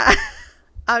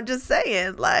 I'm just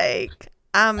saying, like,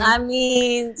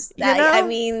 these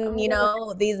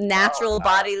natural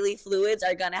bodily fluids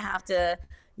are gonna have to,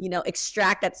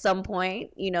 extract at some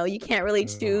point. You can't really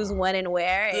choose when and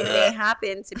where. It may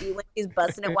happen to be when he's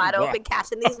busting it wide open,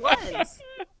 catching these ones.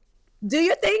 Do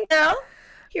your thing, girl.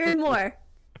 Here's more.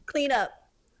 Clean up.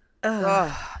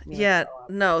 Yeah,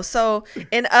 no. So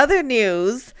in other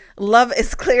news, love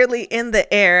is clearly in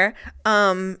the air,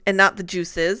 and not the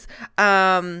juices.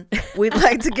 We'd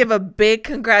like to give a big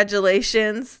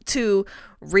congratulations to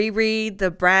Riri,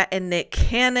 the Brat, and Nick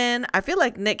Cannon. I feel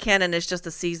like Nick Cannon is just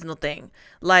a seasonal thing.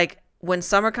 Like when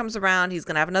summer comes around, he's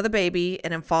gonna have another baby,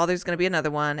 and in fall there's gonna be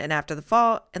another one, and after the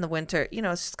fall and the winter,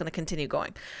 it's just gonna continue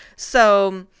going.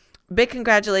 So big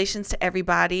congratulations to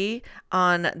everybody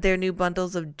on their new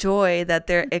bundles of joy that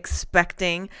they're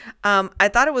expecting. I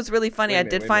thought it was really funny. I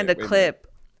did find a clip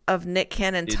of Nick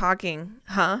Cannon talking.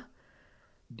 Huh?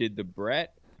 Did the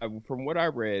Brat, from what I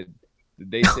read,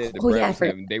 they said the Brat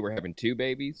they were having two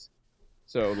babies.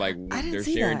 So like they're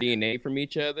sharing DNA from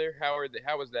each other. How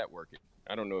is that working?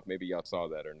 I don't know if maybe y'all saw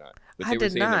that or not. But they were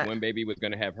saying that one baby was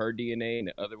going to have her DNA and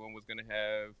the other one was going to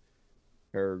have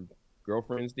her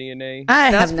girlfriend's DNA.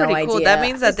 That's pretty cool. That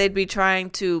means that they'd be trying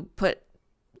to put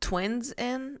twins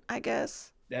in, I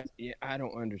guess. I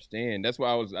don't understand. That's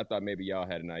why I thought maybe y'all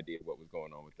had an idea of what was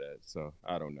going on with that. So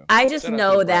I don't know. I just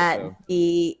know that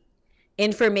the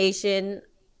information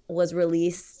was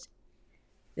released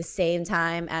the same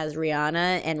time as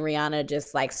Rihanna, and Rihanna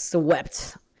just like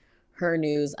swept her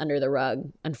news under the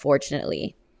rug,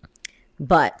 unfortunately.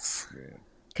 But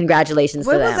congratulations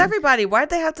to them. Where was everybody? Why'd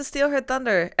they have to steal her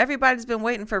thunder? Everybody's been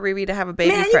waiting for Riri to have a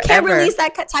baby forever. You can't release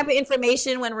that type of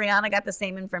information when Rihanna got the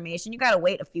same information. You got to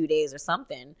wait a few days or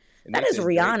something. And that is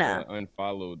Rihanna.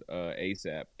 Unfollowed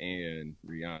ASAP and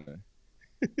Rihanna.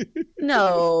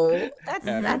 No. That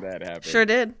happened. Sure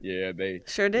did. Yeah, they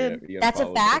sure did. Yeah, that's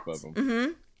a fact?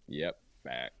 Mm-hmm. Yep,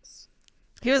 facts.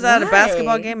 He was at a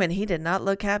basketball game and he did not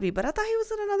look happy, but I thought he was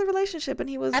in another relationship and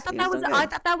he was. I thought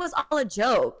that was all a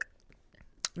joke.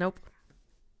 Nope.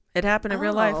 It happened in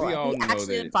real life. We all know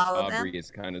that Aubrey is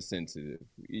kind of sensitive.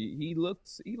 He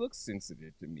looks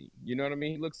sensitive to me. You know what I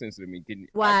mean? He looks sensitive to me.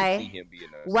 Why? I can see him being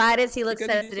why does he look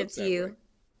sensitive to you?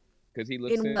 Because he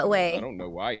looks sensitive. What way? I don't know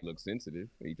why he looks sensitive.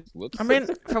 He just looks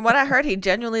sensitive. From what I heard, he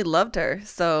genuinely loved her.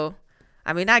 So,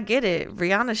 I mean, I get it.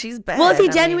 Rihanna, she's bad. Well, if he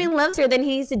genuinely loves her, then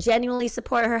he needs to genuinely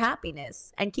support her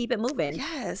happiness and keep it moving.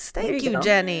 Yes. Thank you,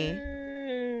 Jenny.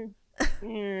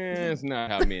 That's not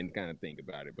how men kind of think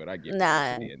about it, but I get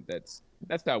it.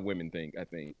 That's how women think, I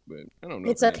think. But I don't know.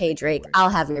 It's okay, Drake. I'll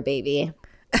have your baby.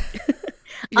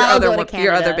 your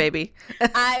other baby.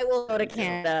 I will go to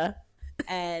Canada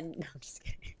and no, I'm just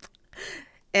kidding.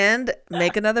 And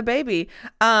make another baby.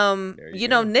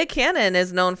 Nick Cannon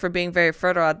is known for being very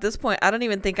fertile. At this point, I don't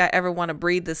even think I ever want to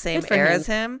breathe the same air as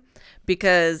him,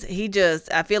 because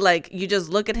I feel like you just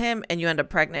look at him and you end up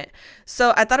pregnant.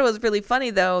 So I thought it was really funny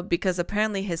though, because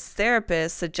apparently his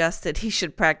therapist suggested he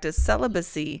should practice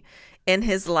celibacy in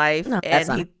his life,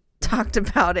 he talked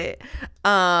about it.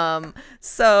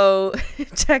 So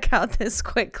check out this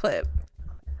quick clip.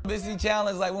 Celibacy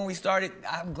challenge, like when we started,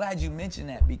 I'm glad you mentioned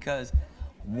that, because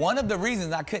one of the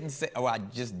reasons I couldn't say, or I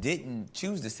just didn't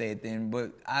choose to say it then,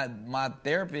 but my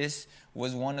therapist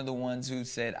was one of the ones who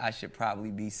said I should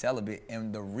probably be celibate.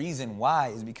 And the reason why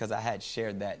is because I had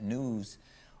shared that news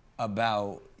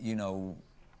about,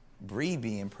 Bree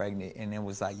being pregnant, and it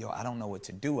was like, I don't know what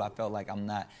to do. I felt like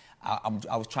I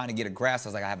was trying to get a grasp. I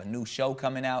was like, I have a new show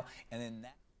coming out. And then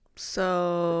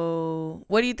So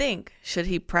what do you think? Should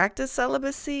he practice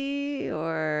celibacy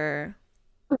or?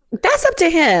 That's up to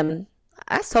him.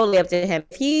 That's totally up to him.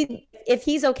 If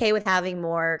he's okay with having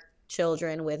more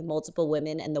children with multiple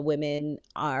women, and the women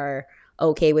are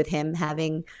okay with him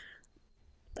having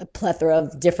a plethora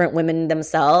of different women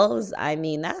themselves, I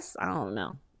mean, I don't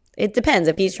know. It depends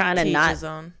if he's trying to Teach not. his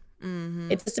own.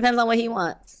 Mm-hmm. It just depends on what he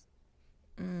wants.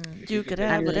 You could I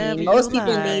have whatever mean, you most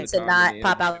people like. need to not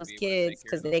pop out those kids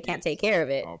because they can't take care of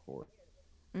it. All for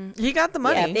it. He got the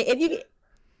money.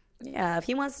 If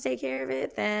he wants to take care of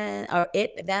it,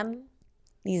 then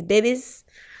these babies,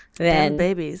 then Them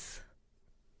babies.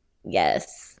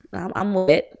 yes, I'm with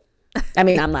it. I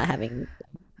mean, I'm not having.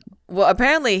 Well,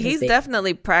 apparently he's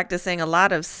definitely practicing a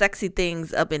lot of sexy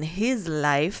things up in his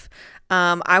life.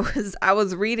 I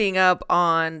was reading up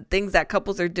on things that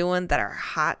couples are doing that are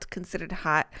considered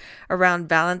hot around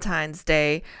Valentine's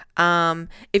Day.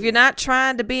 If you're not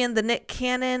trying to be in the Nick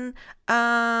Cannon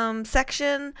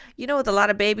section, with a lot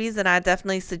of babies, and I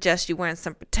definitely suggest you wearing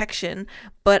some protection.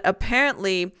 But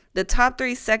apparently the top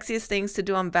 3 sexiest things to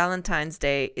do on Valentine's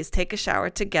Day is take a shower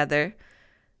together,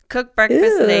 cook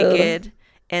breakfast naked,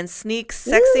 and sneak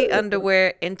sexy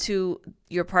underwear into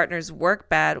your partner's work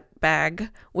bag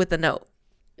with a note.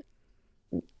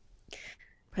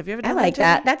 Have you ever done that? I like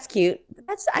that. That's cute.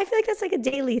 I feel like that's like a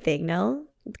daily thing, no?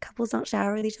 Couples don't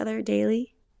shower with each other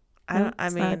daily. I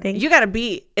mean, you got to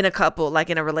be in a couple, like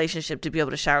in a relationship, to be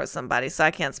able to shower with somebody. So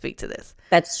I can't speak to this.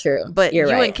 That's true. But You're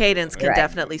you right. and Cadence can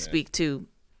definitely speak to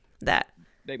that.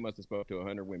 They must have spoke to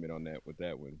 100 women on that with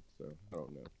that one. So I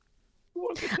don't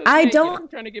know. I'm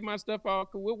trying to get my stuff off.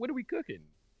 What are we cooking?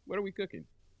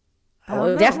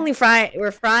 Definitely frying.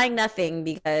 We're frying nothing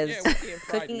because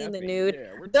cooking in the nude.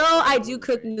 Though I do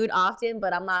cook nude often,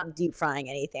 but I'm not deep frying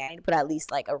anything. I need to put at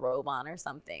least like a robe on or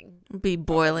something. Be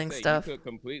boiling stuff. You cook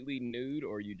completely nude,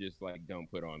 or you just like don't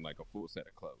put on like a full set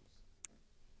of clothes?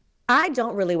 I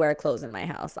don't really wear clothes in my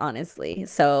house, honestly.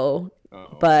 So,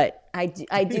 but I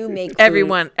do make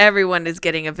food. Everyone is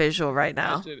getting a visual right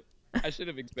now. I should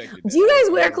have expected that. Do you guys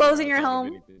wear clothes in your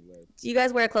home? Do you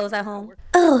guys wear clothes at home?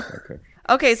 Oh.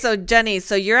 Okay, so Jenny,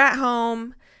 you're at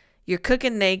home, you're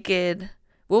cooking naked.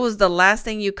 What was the last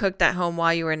thing you cooked at home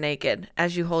while you were naked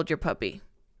as you hold your puppy?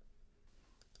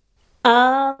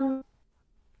 You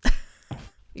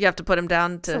have to put him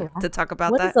down to talk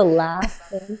about that. What is the last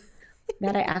thing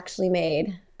that I actually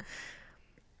made?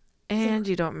 And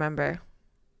you don't remember.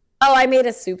 Oh, I made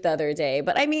a soup the other day,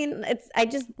 but I mean,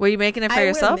 Were you making it for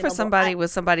yourself or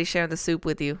was somebody sharing the soup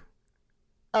with you?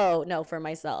 Oh, no, for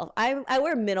myself. I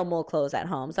wear minimal clothes at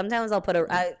home. Sometimes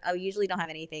I usually don't have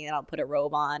anything, and I'll put a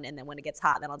robe on, and then when it gets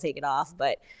hot, then I'll take it off.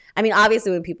 But I mean,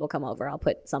 obviously when people come over, I'll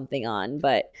put something on,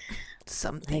 but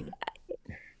something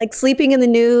like sleeping in the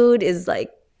nude is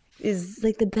like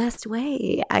the best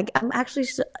way. I'm actually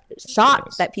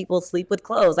shocked that people sleep with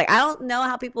clothes. Like I don't know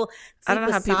how people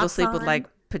sleep with like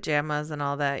pajamas and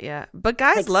all that. Yeah, but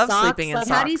guys love socks, sleeping in socks.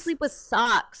 How do you sleep with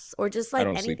socks or just like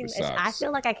anything? I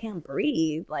feel like I can't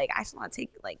breathe. Like I just want to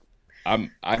take like.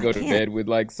 I go to bed with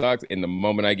like socks, and the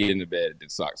moment I get into bed, the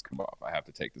socks come off. I have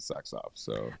to take the socks off.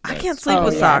 So I can't sleep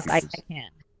with socks. I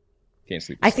can't. Can't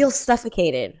sleep. I feel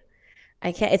suffocated.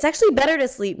 I can't. It's actually better to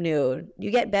sleep nude.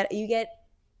 You get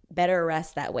better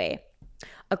rest that way,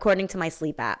 according to my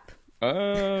sleep app.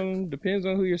 Depends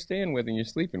on who you're staying with and you're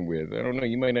sleeping with. I don't know.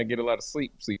 You might not get a lot of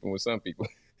sleep sleeping with some people.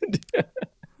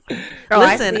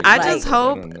 Listen, I just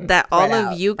hope that all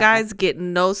of you guys get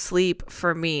no sleep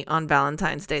for me on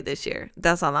Valentine's Day this year.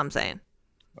 That's all I'm saying.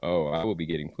 Oh, I will be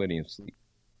getting plenty of sleep.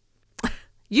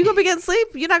 You gonna be getting sleep?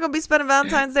 You're not gonna be spending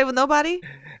Valentine's Day with nobody?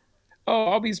 Oh,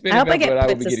 I'll be spending that, but I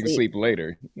will be getting sleep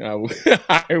later. I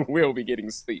will be getting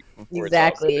sleep.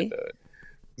 Exactly.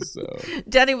 So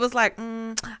Jenny was like,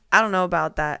 I don't know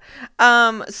about that.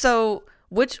 So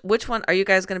which one are you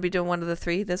guys going to be doing? One of the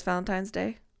 3 this Valentine's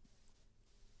Day?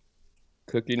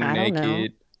 Cooking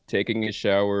naked, taking a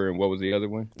shower, and what was the other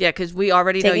one? Yeah, because we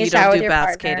already know you don't do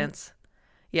baths, Cadence.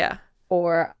 Yeah.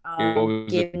 Or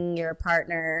giving your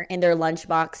partner in their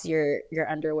lunchbox your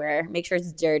underwear. Make sure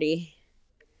it's dirty.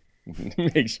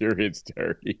 Make sure it's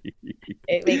dirty.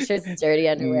 Make sure it's dirty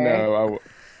underwear. No,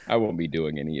 I won't be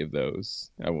doing any of those.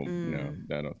 I won't. No,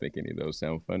 I don't think any of those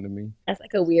sound fun to me. That's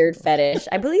like a weird fetish.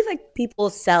 I believe like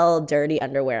people sell dirty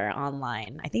underwear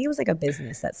online. I think it was like a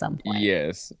business at some point.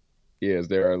 Yes,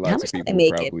 there are lots of people who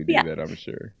probably do that. I'm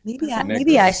sure.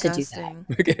 Maybe I should do that.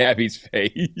 Look at Abby's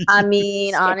face. I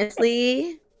mean,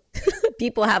 honestly,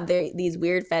 people have these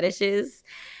weird fetishes,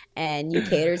 and you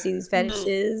cater to these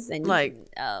fetishes, and like.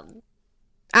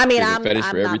 I mean, I'm a fetish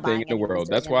for everything in the world.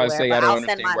 That's why I say I don't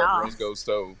understand why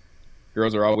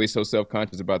girls are always so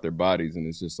self-conscious about their bodies, and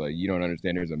it's just like you don't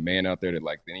understand. There's a man out there that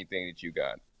likes anything that you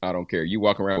got. I don't care. You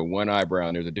walk around with one eyebrow,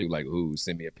 and there's a dude like, "Ooh,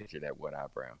 send me a picture of that one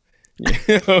eyebrow."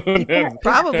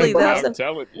 Probably though.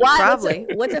 Probably.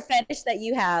 What's a fetish that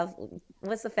you have?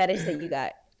 What's the fetish that you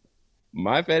got?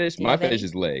 My fetish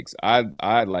is legs.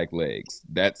 I like legs.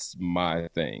 That's my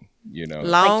thing.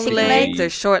 Long Like legs or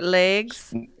short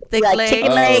legs, thick like legs,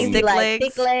 chicken legs, thick like legs.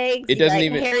 thick legs. It doesn't like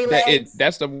even. hairy legs.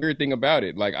 That's the weird thing about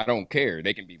it. Like I don't care.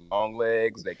 They can be long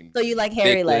legs. They can. So you like thick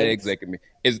hairy legs? They can be.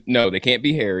 No, they can't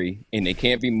be hairy, and they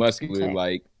can't be muscular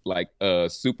like a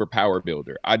super power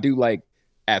builder. I do like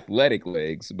athletic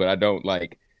legs, but I don't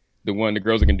like the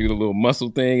girls that can do the little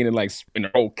muscle thing and and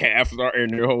their whole calves are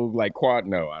and their whole like quad.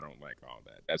 No, I don't like all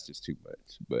that. That's just too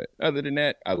much. But other than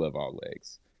that, I love all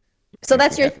legs. So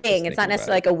that's your thing. It's not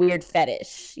necessarily like a weird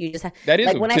fetish. You just have that is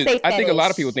like when I say fetish, I think a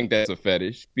lot of people think that's a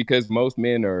fetish because most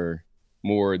men are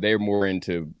more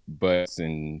into butts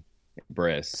and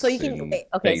breasts. So you can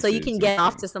so you can get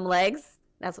off to some legs.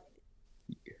 That's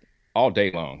all day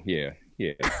long. Yeah,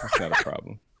 that's not a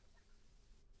problem.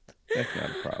 That's not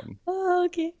a problem. Oh,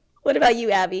 okay. What about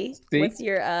you, Abby? See? What's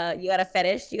your you got a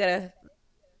fetish? You got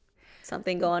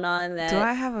something going on that? Do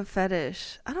I have a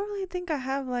fetish? I don't really think I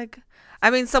have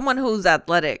someone who's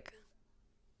athletic.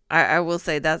 I will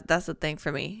say that's a thing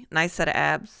for me. Nice set of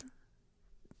abs.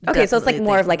 Okay, so it's Definitely like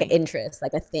more of like an interest,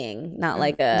 like a thing, not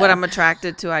like a what I'm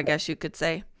attracted to, I guess you could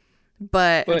say.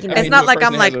 But it's not like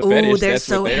I'm like, ooh, they're that's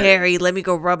so what hairy. Let me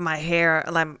go rub my hair,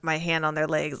 like my hand on their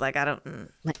legs. Like I don't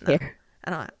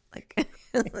like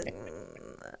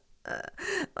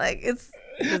like it's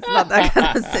not that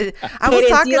kind of situation. I was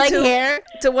talking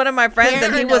to one of my friends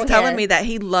and he was telling me that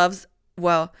he loves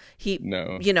he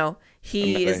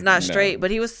is not straight,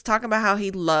 but he was talking about how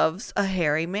he loves a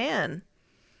hairy man.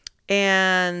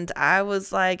 And I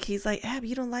was like, he's like, Ab,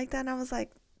 you don't like that? And I was like,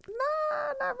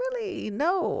 nah, not really.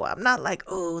 No, I'm not like,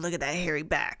 oh, look at that hairy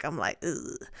back. I'm like,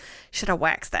 ugh, should I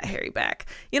wax that hairy back?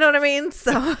 You know what I mean?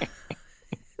 So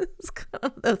it's kind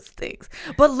of those things.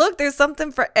 But look, there's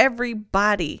something for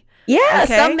everybody. Yeah,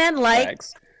 okay? some men like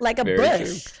a Very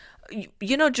bush. true.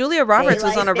 Julia Roberts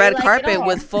was on a red carpet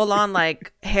with full on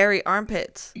like hairy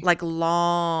armpits, like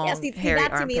long hairy that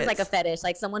to armpits. me is like a fetish.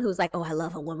 Like someone who's like, oh, I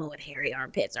love a woman with hairy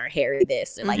armpits or hairy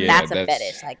this, or like Yeah, that's a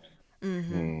fetish. Like,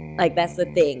 like that's the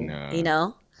thing, you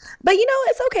know. But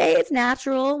it's okay. It's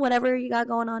natural. Whatever you got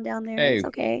going on down there, it's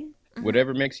okay.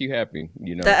 Whatever makes you happy,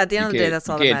 At the end of the day, that's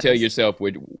all that matters. You can't tell yourself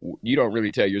you don't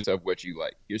really tell yourself what you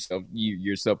like.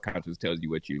 Your subconscious tells you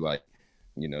what you like.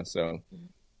 So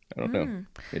I don't know.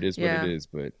 It is what it is,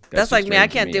 but that's like me. I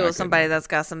can't deal with somebody that's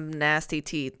got some nasty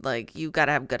teeth. Like you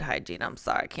gotta have good hygiene. I'm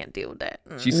sorry, I can't deal with that.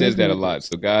 She says that a lot.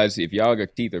 So guys, if y'all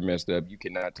got teeth are messed up, you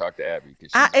cannot talk to Abby.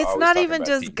 It's not even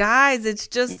just teeth. Guys. It's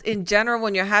just in general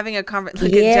when you're having a conversation.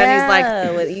 Look at Jenny's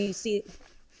like,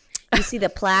 you see the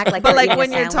plaque, like. But like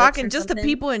when you're talking, just to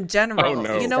people in general, oh,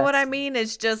 no. you know what I mean?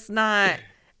 It's just not.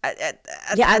 I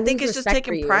think it's just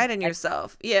taking pride in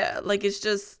yourself. Yeah, like it's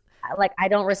just. Like, I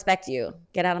don't respect you.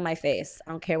 Get out of my face.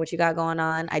 I don't care what you got going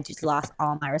on. I just lost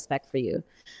all my respect for you.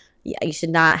 Yeah, you should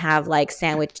not have like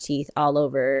sandwich teeth all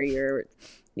over your.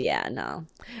 Yeah, no.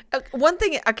 One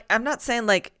thing, I'm not saying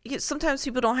like sometimes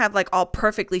people don't have like all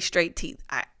perfectly straight teeth.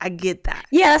 I get that.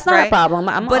 Yeah, that's not a problem.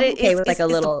 I'm okay with like a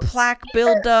little it's the plaque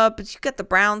buildup. But you got the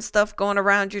brown stuff going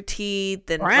around your teeth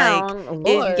and brown,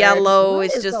 like yellow.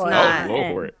 It's just not. Oh,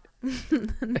 Lord.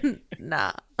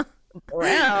 Nah.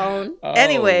 Brown.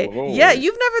 Anyway, yeah,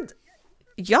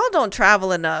 y'all don't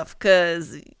travel enough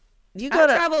because you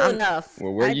gotta travel enough.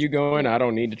 Well, where are you going? I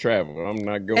don't need to travel. I'm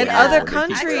not going. In other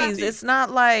countries, it's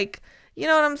not like, you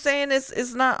know what I'm saying?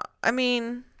 It's not. I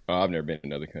mean, I've never been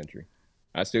in another country.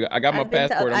 I got my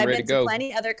passport. I'm ready to go. I've been to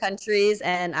plenty other countries,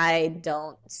 and I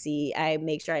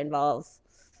make sure I involve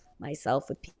myself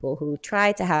with people who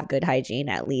try to have good hygiene,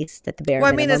 at least at the bare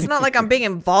minimum. I mean, it's not like I'm being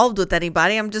involved with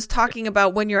anybody. I'm just talking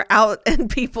about when you're out and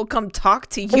people come talk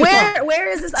to you. Where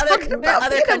is this other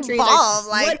countries? Involved?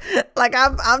 Like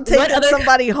I'm taking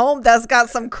somebody home that's got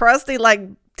some crusty like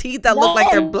teeth that look like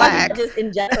they're black. Just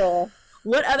in general,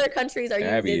 what other countries are you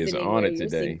Abby visiting is on where it you're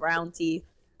today. seeing brown teeth?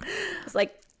 It's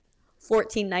like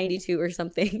 1492 or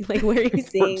something. Like where are you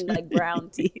seeing like brown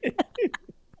teeth?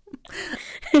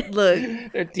 Look,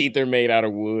 their teeth are made out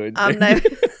of wood. I'm not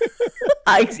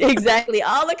exactly.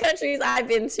 All the countries I've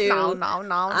been to,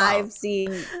 no. I've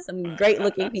seen some great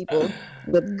looking people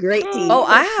with great teeth. Oh,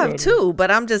 I have too,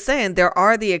 but I'm just saying there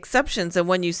are the exceptions, and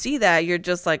when you see that, you're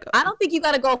just like, I don't think you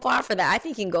got to go far for that. I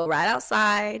think you can go right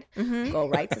outside, go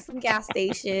right to some gas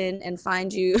station, and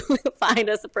find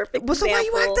us a perfect. Well, so why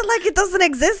you acting like it doesn't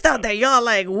exist out there? Y'all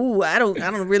like, ooh, I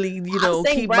don't really,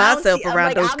 keep myself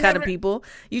around those kind of people.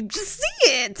 You just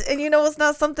see it, and it's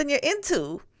not something you're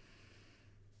into.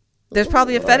 There's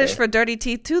probably a fetish for dirty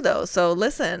teeth too, though. So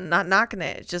listen, not knocking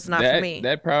it. It's just not for me.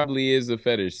 That probably is a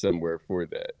fetish somewhere for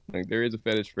that. Like there is a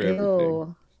fetish for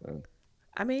everything. So.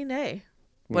 I mean, hey,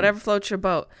 Whatever floats your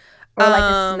boat. Or like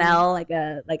a smell,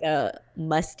 like a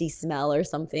musty smell or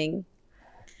something.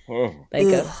 Oh.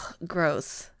 Like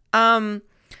gross. A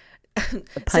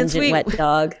pungent wet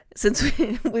dog. Since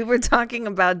we were talking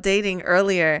about dating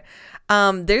earlier,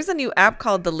 there's a new app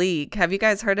called The League. Have you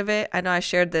guys heard of it? I know I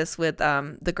shared this with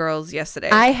the girls yesterday.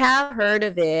 I have heard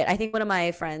of it. I think one of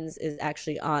my friends is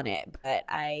actually on it, but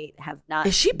I have not.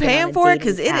 Is she paying for it?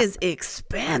 Because it is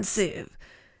expensive.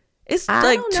 It's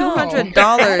like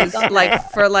 $200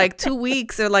 like for like 2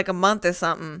 weeks or like a month or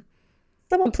something.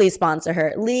 Someone please sponsor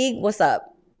her. League, what's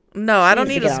up? No, I don't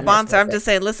need a sponsor. I'm just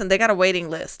saying, listen, they got a waiting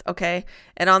list, okay?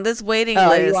 And on this waiting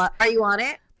list, are you on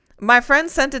it? My friend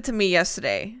sent it to me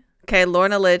yesterday. Okay,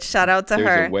 Lorna Litch, shout out to her.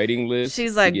 There's a waiting list.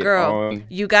 She's like, girl,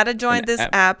 you got to join this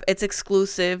app. It's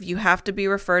exclusive. You have to be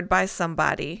referred by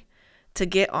somebody to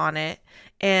get on it.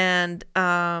 And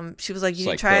she was like, you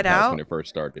need to try it out. When it first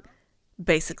started.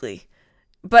 Basically.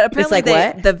 But apparently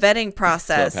the vetting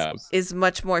process is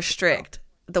much more strict.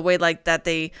 The way like that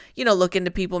they, look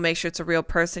into people, make sure it's a real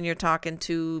person you're talking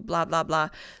to, blah, blah, blah.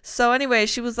 So anyway,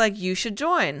 she was like, you should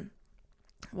join.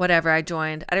 Whatever, I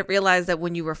joined. I didn't realize that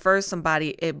when you refer somebody,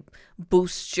 it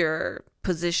boosts your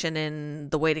position in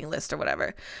the waiting list or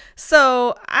whatever.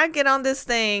 So I get on this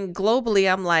thing globally.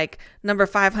 I'm like number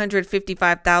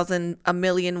 555,000, a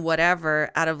million, whatever,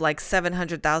 out of like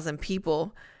 700,000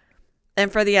 people.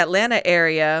 And for the Atlanta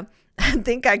area, I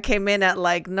think I came in at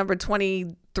like number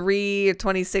 23 or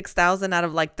 26,000 out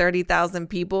of like 30,000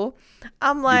 people.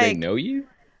 I'm like, do they know you?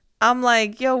 I'm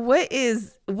like, yo, what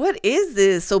is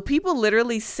this? So people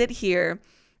literally sit here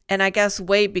and I guess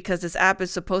wait because this app is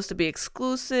supposed to be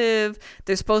exclusive.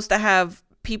 They're supposed to have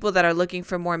people that are looking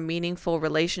for more meaningful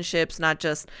relationships, not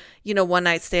just, one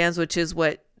night stands, which is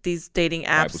what these dating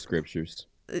apps.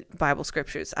 Bible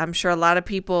scriptures. I'm sure a lot of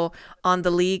people on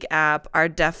the League app are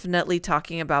definitely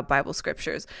talking about Bible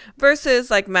scriptures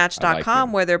versus like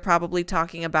Match.com where they're probably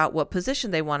talking about what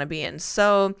position they want to be in.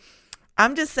 So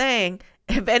I'm just saying,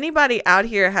 if anybody out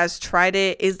here has tried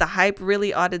it, is the hype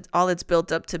really all it's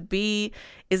built up to be?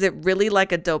 Is it really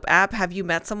like a dope app? Have you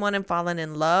met someone and fallen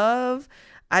in love?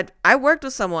 I worked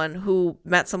with someone who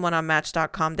met someone on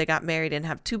Match.com. They got married and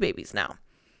have 2 babies now.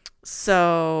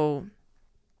 So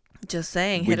just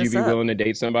saying, would you be willing to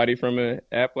date somebody from an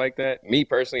app like that? Me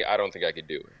personally, I don't think I could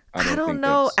do it. I don't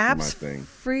know. Apps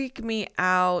freak me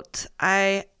out.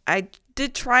 I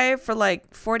did try it for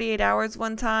like 48 hours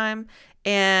one time.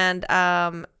 And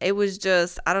it was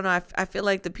just, I don't know. I feel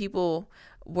like the people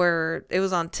it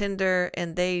was on Tinder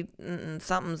and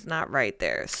something's not right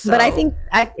there. So. But I think,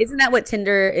 isn't that what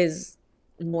Tinder is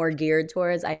more geared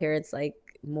towards? I hear it's like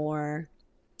more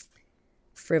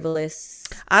frivolous.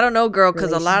 I don't know, girl,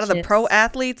 because a lot of the pro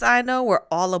athletes I know were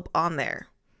all up on there.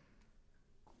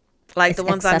 Like the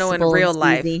ones I know in real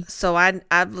life. So I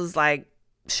was like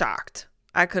shocked.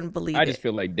 I couldn't believe it. I just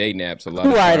feel like dating apps a lot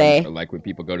of times are like when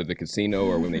people go to the casino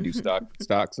or when they do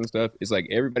stocks and stuff. It's like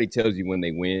everybody tells you when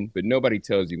they win, but nobody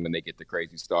tells you when they get the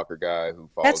crazy stalker guy who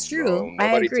falls. That's true. Wrong.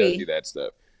 Nobody tells you that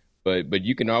stuff. But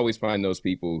you can always find those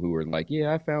people who are like,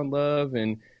 yeah, I found love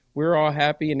and we're all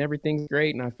happy and everything's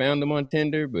great and I found them on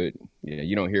Tinder. But yeah,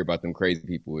 you don't hear about them crazy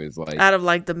people. Is like out of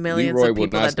like the millions Leroy of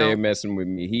people will not stay messing with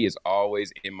me. He is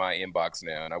always in my inbox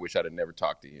now, and I wish I'd have never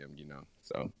talked to him.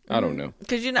 So I don't know.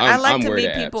 Because I like to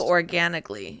meet people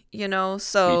organically.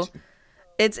 So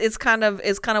it's kind of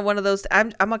one of those.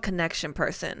 I'm a connection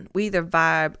person. We either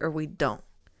vibe or we don't.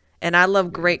 And I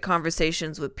love great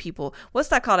conversations with people. What's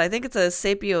that called? I think it's a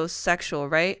sapiosexual,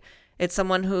 right? It's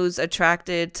someone who's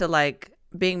attracted to like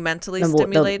being mentally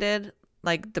stimulated,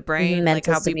 like the brain, like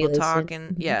how people talk.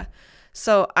 And yeah.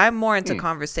 So I'm more into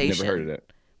conversation. Never heard of that.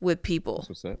 With people.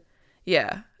 What's that?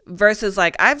 Yeah. Versus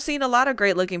like I've seen a lot of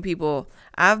great looking people.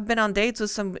 I've been on dates with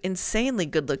some insanely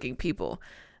good looking people.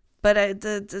 But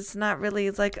it's not really,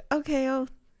 it's like, okay, oh,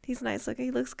 he's nice looking.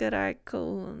 He looks good. All right,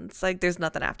 cool. And it's like there's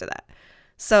nothing after that.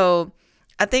 So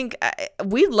I think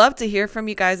we'd love to hear from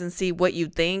you guys and see what you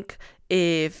think.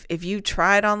 If you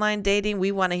tried online dating,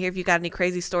 we want to hear if you got any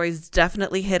crazy stories.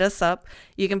 Definitely hit us up.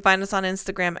 You can find us on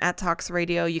Instagram at Talks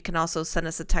Radio. You can also send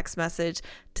us a text message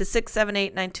to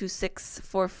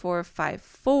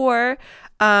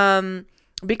 678-926-4454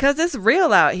 because it's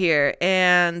real out here.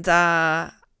 And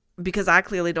because I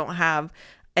clearly don't have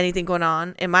anything going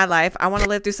on in my life, I want to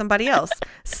live through somebody else.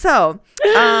 So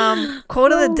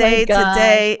quote of the day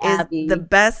today is the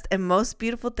best and most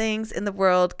beautiful things in the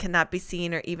world cannot be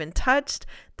seen or even touched.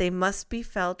 They must be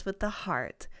felt with the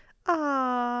heart.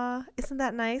 Ah, isn't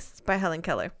that nice? By Helen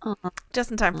Keller.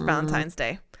 Just in time for Valentine's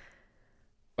Day.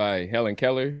 By Helen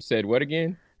Keller. Said what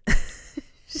again?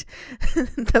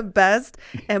 The best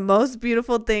and most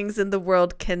beautiful things in the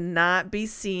world cannot be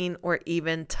seen or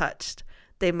even touched.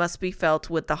 They must be felt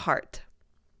with the heart.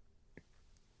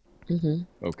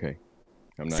 Okay.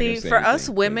 I'm not See, gonna say for anything, us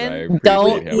women,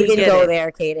 don't even go it.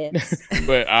 there, Cadence.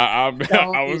 But I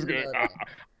Don't was even gonna. go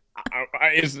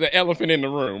there. It's the elephant in the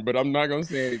room, but I'm not gonna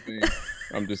say anything.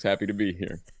 I'm just happy to be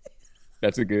here.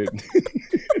 That's a good.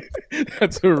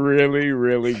 That's a really,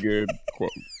 really good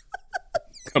quote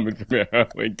coming from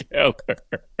Helen Keller.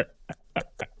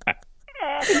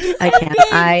 I can't.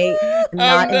 I am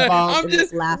not involved in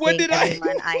this laughing. What did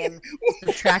everyone. I am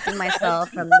subtracting myself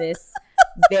from this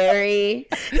very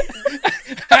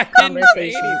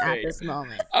conversation at this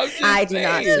moment. I do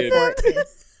not support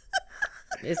this.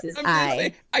 This is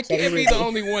I can't Jenny be Ruby. the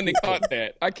only one that caught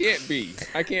that. I can't be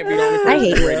the only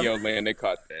person in radio land that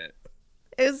caught that.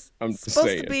 It's I'm just supposed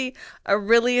saying. to be a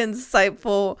really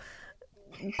insightful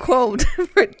quote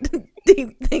for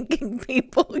deep thinking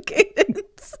people,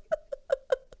 Cadence.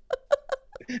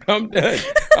 I'm done.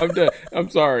 I'm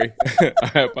sorry.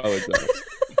 I apologize.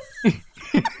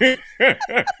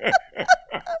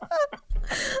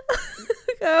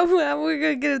 We're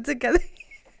gonna get it together.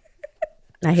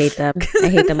 I hate them. I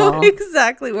hate them all.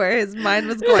 Exactly where his mind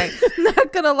was going.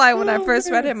 Not gonna lie, when I first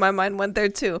read it, my mind went there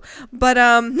too. But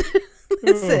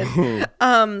listen.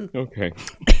 Okay.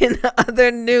 In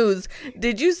other news,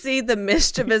 did you see the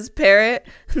mischievous parrot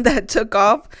that took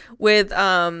off with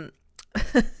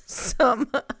some?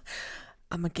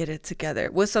 I'm gonna get it together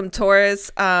with some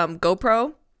Taurus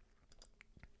GoPro.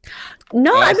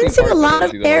 No, I've been seeing a lot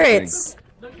of the whole parrots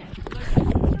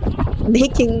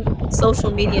making social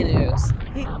media news.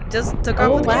 He just took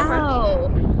off with the camera.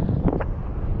 Wow.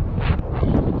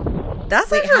 That's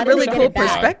Wait, actually how a did really they get cool it back?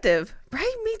 perspective.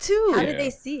 Right, me too. How did they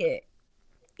see it?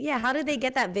 Yeah, how did they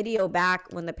get that video back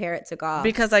when the parrot took off?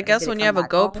 Because I guess Did it when you come have a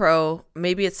back on? GoPro,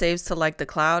 maybe it saves to like the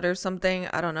cloud or something.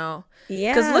 I don't know.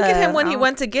 Yeah. Because look at him when he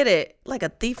went to get it, like a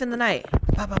thief in the night.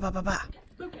 Ba, ba, ba, ba, ba.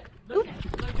 Look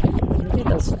at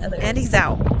those feathers. And he's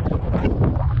out.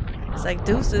 It's like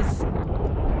deuces.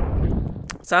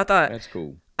 So I thought That's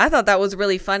cool. I thought that was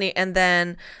really funny. And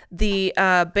then the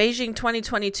Beijing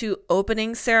 2022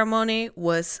 opening ceremony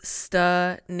was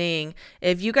stunning.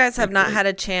 If you guys have not had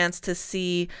a chance to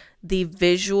see the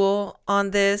visual on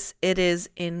this, it is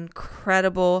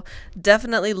incredible.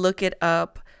 Definitely look it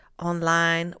up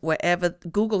online, wherever.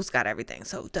 Google's got everything,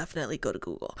 so definitely go to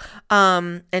Google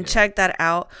and check that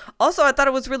out. Also, I thought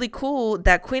it was really cool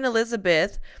that Queen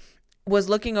Elizabeth was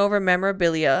looking over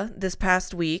memorabilia this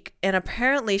past week, and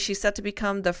apparently she's set to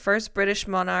become the first British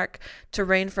monarch to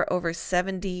reign for over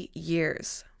 70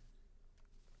 years.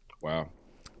 Wow.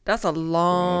 That's a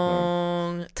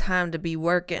long time to be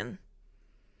working.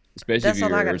 Especially That's if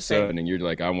all I you're gotta her say. son and you're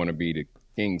like, I want to be the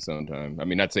king sometime. I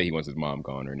mean, not say he wants his mom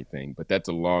gone or anything, but that's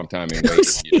a long time in waiting,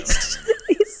 you know.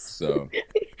 So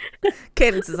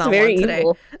Cadence is on very one today.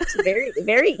 evil. It's very,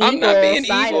 very evil. I'm not being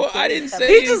side evil. of I things didn't that-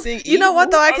 say He just, anything you know what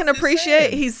though? I evil. can I'm just appreciate.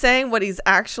 saying. He's saying what he's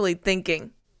actually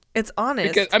thinking. It's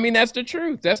honest. Because I mean, that's the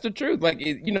truth. That's the truth. Like,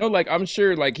 you know, like I'm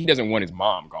sure, like he doesn't want his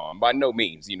mom gone by no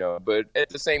means, you know. But at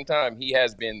the same time, he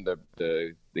has been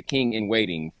the king in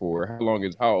waiting for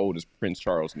how old is Prince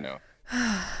Charles now?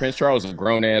 Prince Charles is a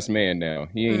grown ass man now.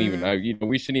 He ain't even. You know,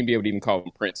 we shouldn't even be able to even call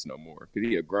him Prince no more because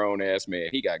he a grown ass man.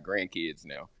 He got grandkids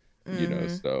now. You know,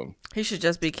 so He should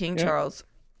just be King Charles.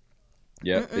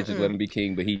 yeah, they just let him be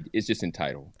king, but it's just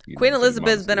entitled. You Queen know, to his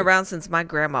Elizabeth's been mom's around since my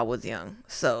grandma was young,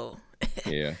 so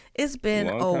Yeah, it's been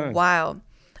Long a time. while.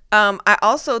 I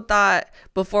also thought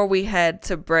before we head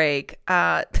to break,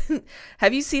 have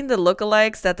you seen the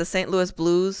lookalikes that the St. Louis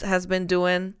Blues has been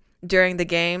doing during the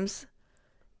games?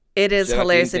 It is Shout out to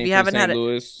hilarious. If anything you from haven't had St. it,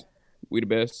 Louis, we the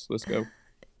best. Let's go.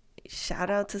 shout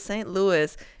out to St.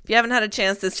 Louis. If you haven't had a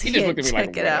chance to He see just it, looked at me check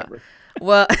like it out. whatever.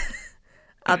 Well,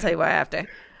 I'll tell you why after.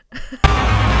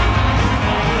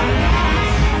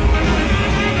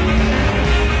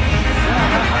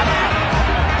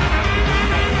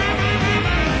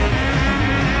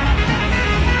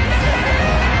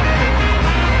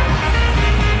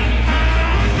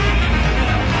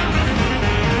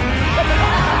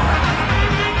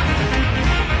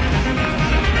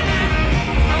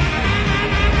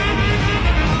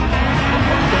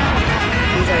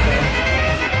 These are good.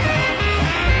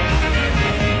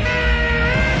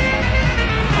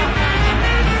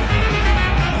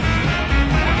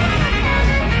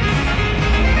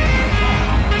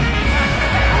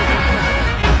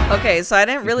 Okay, so I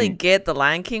didn't really get the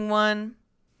Lion King one,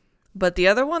 but the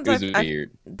other ones It was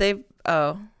weird. they've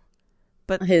And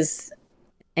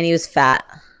he was fat.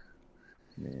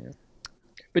 Yeah.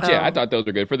 But yeah, I thought those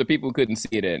were good for the people who couldn't see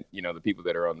it, and the people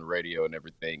that are on the radio and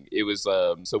everything. It was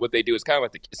so what they do is kind of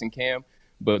like the kissing cam,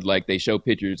 but like they show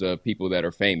pictures of people that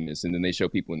are famous, and then they show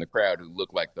people in the crowd who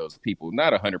look like those people.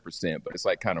 Not 100%, but it's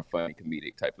like kind of funny,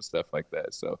 comedic type of stuff like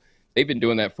that. So they've been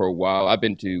doing that for a while. I've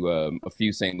been to a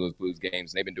few St. Louis Blues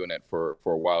games, and they've been doing that for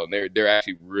a while, and they're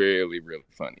actually really, really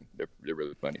funny. They're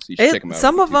really funny. So you should check them out.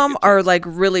 Some of them are like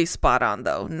really spot on,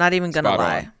 though. Not even gonna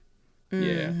lie.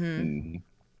 Yeah. Mm-hmm.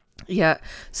 Yeah.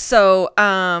 So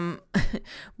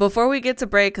before we get to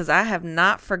break, because I have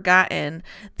not forgotten,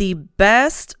 the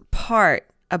best part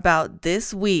about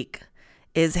this week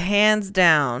is hands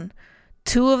down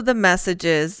 2 of the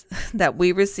messages that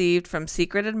we received from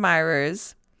secret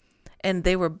admirers, and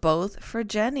they were both for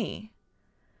Jenny.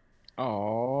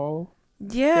 Oh.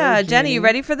 Yeah. Jenny, you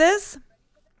ready for this?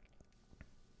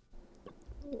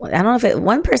 I don't know if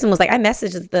one person was like, I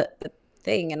messaged the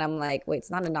thing, and I'm like, wait,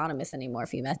 it's not anonymous anymore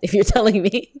if you're telling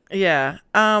me. Yeah.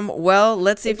 Well,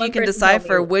 let's see if you can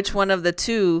decipher which one of the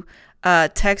 2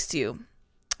 text you.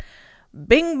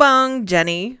 Bing bong,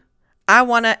 Jenny. I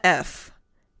wanna F.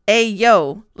 Hey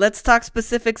yo, let's talk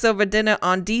specifics over dinner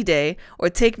on D-Day, or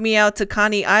take me out to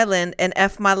Coney Island and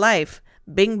F my life.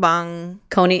 Bing bong.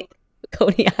 Coney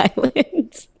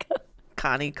Island.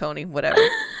 Coney, whatever.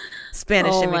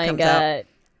 Spanish shimmy comes God. out.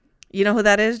 You know who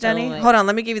that is, Jenny? Hold on,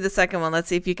 let me give you the second one. Let's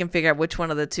see if you can figure out which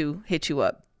one of the 2 hit you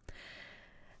up.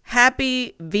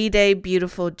 Happy V-Day,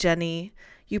 beautiful Jenny.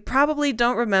 You probably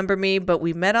don't remember me, but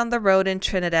we met on the road in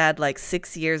Trinidad like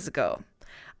 6 years ago.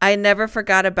 I never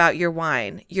forgot about your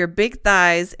wine, your big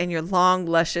thighs, and your long,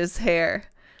 luscious hair.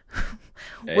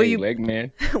 Hey, leg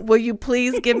man. Will you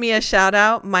please give me a shout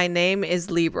out? My name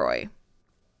is Leroy.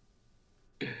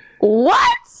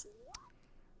 What?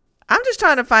 I'm just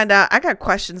trying to find out. I got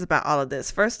questions about all of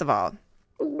this. First of all,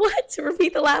 what?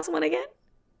 Repeat the last one again.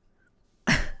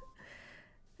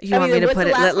 You want me to put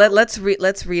it? Let's read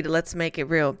it. Let's make it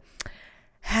real.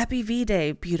 Happy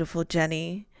V-Day, beautiful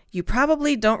Jenny. You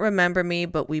probably don't remember me,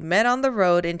 but we met on the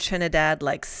road in Trinidad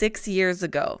like 6 years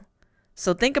ago.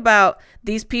 So think about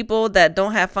these people that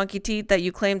don't have funky teeth that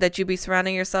you claim that you be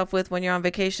surrounding yourself with when you're on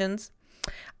vacations.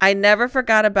 I never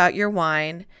forgot about your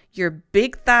wine, your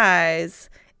big thighs,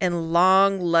 and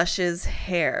long, luscious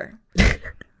hair.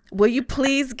 Will you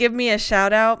please give me a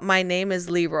shout out? My name is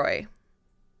Leroy.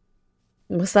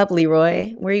 What's up,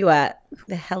 Leroy? Where you at? Who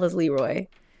the hell is Leroy?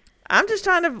 I'm just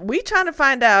trying to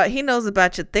find out. He knows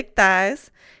about your thick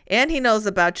thighs, and he knows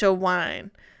about your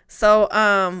wine. So,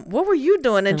 what were you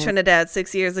doing in Trinidad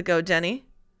 6 years ago, Jenny?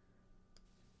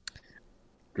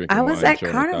 I was at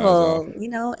Carnival,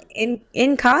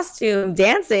 in costume,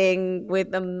 dancing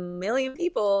with a million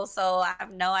people. So I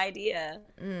have no idea.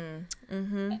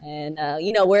 Mm-hmm. And,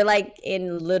 we're like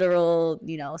in literal,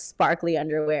 sparkly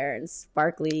underwear and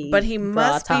sparkly. But he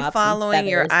must be following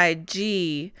your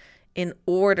IG in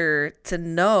order to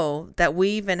know that we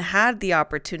even had the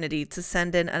opportunity to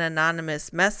send in an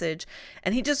anonymous message.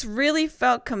 And he just really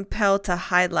felt compelled to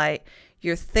highlight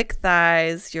your thick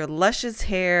thighs, your luscious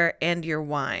hair, and your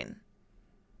wine.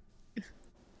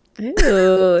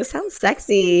 Ooh, sounds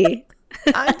sexy.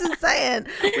 I'm just saying.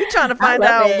 We're trying to find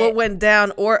out what went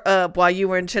down or up while you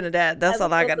were in Trinidad. That's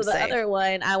all I got to say. The other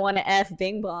one, I want to F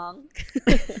Bing Bong.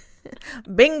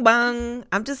 Bing Bong.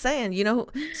 I'm just saying,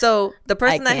 so the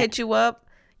person that hit you up,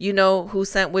 who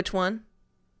sent which one?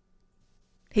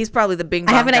 He's probably the Bing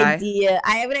Bong guy.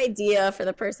 I have an idea for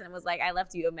the person who was like, I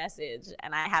left you a message,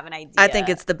 and I have an idea. I think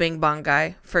it's the Bing Bong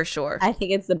guy for sure. I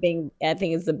think it's the Bing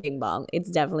Bong. It's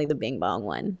definitely the Bing Bong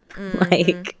one.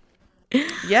 Mm-hmm.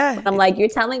 Yeah. I'm like, you're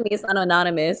telling me it's not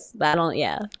anonymous, but I don't.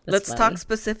 Yeah. Let's talk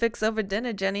specifics over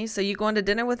dinner, Jenny. So you going to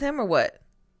dinner with him or what?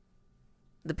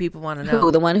 The people want to know. Who,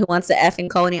 the one who wants to F in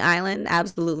Coney Island?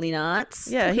 Absolutely not.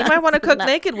 Yeah, he might want to cook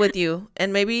naked with you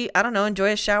and maybe, I don't know,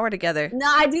 enjoy a shower together. No,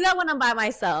 I do that when I'm by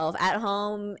myself. At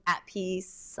home, at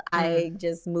peace. I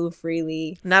just move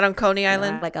freely. Not on Coney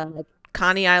Island? Like on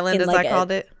Coney Island, as I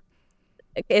called it?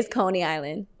 It's Coney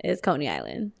Island. It's Coney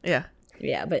Island. Yeah.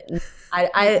 Yeah, but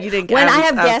I you didn't, when I was,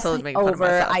 have I guests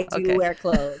over, I do wear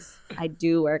clothes. I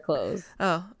do wear clothes.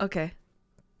 Oh, okay.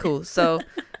 Cool. So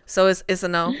it's a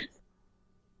no?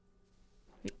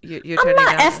 You're I'm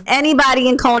not F anybody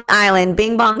in Coney Island.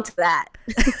 Bing bong to that.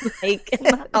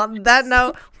 On that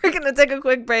note, we're going to take a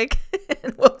quick break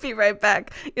and we'll be right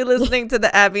back. You're listening to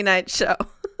the Abby Knight Show.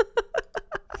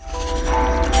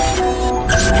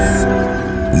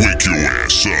 Wake your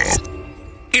ass up.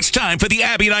 It's time for the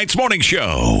Abby Knight's Morning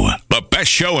Show, the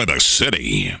best show in the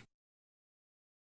city.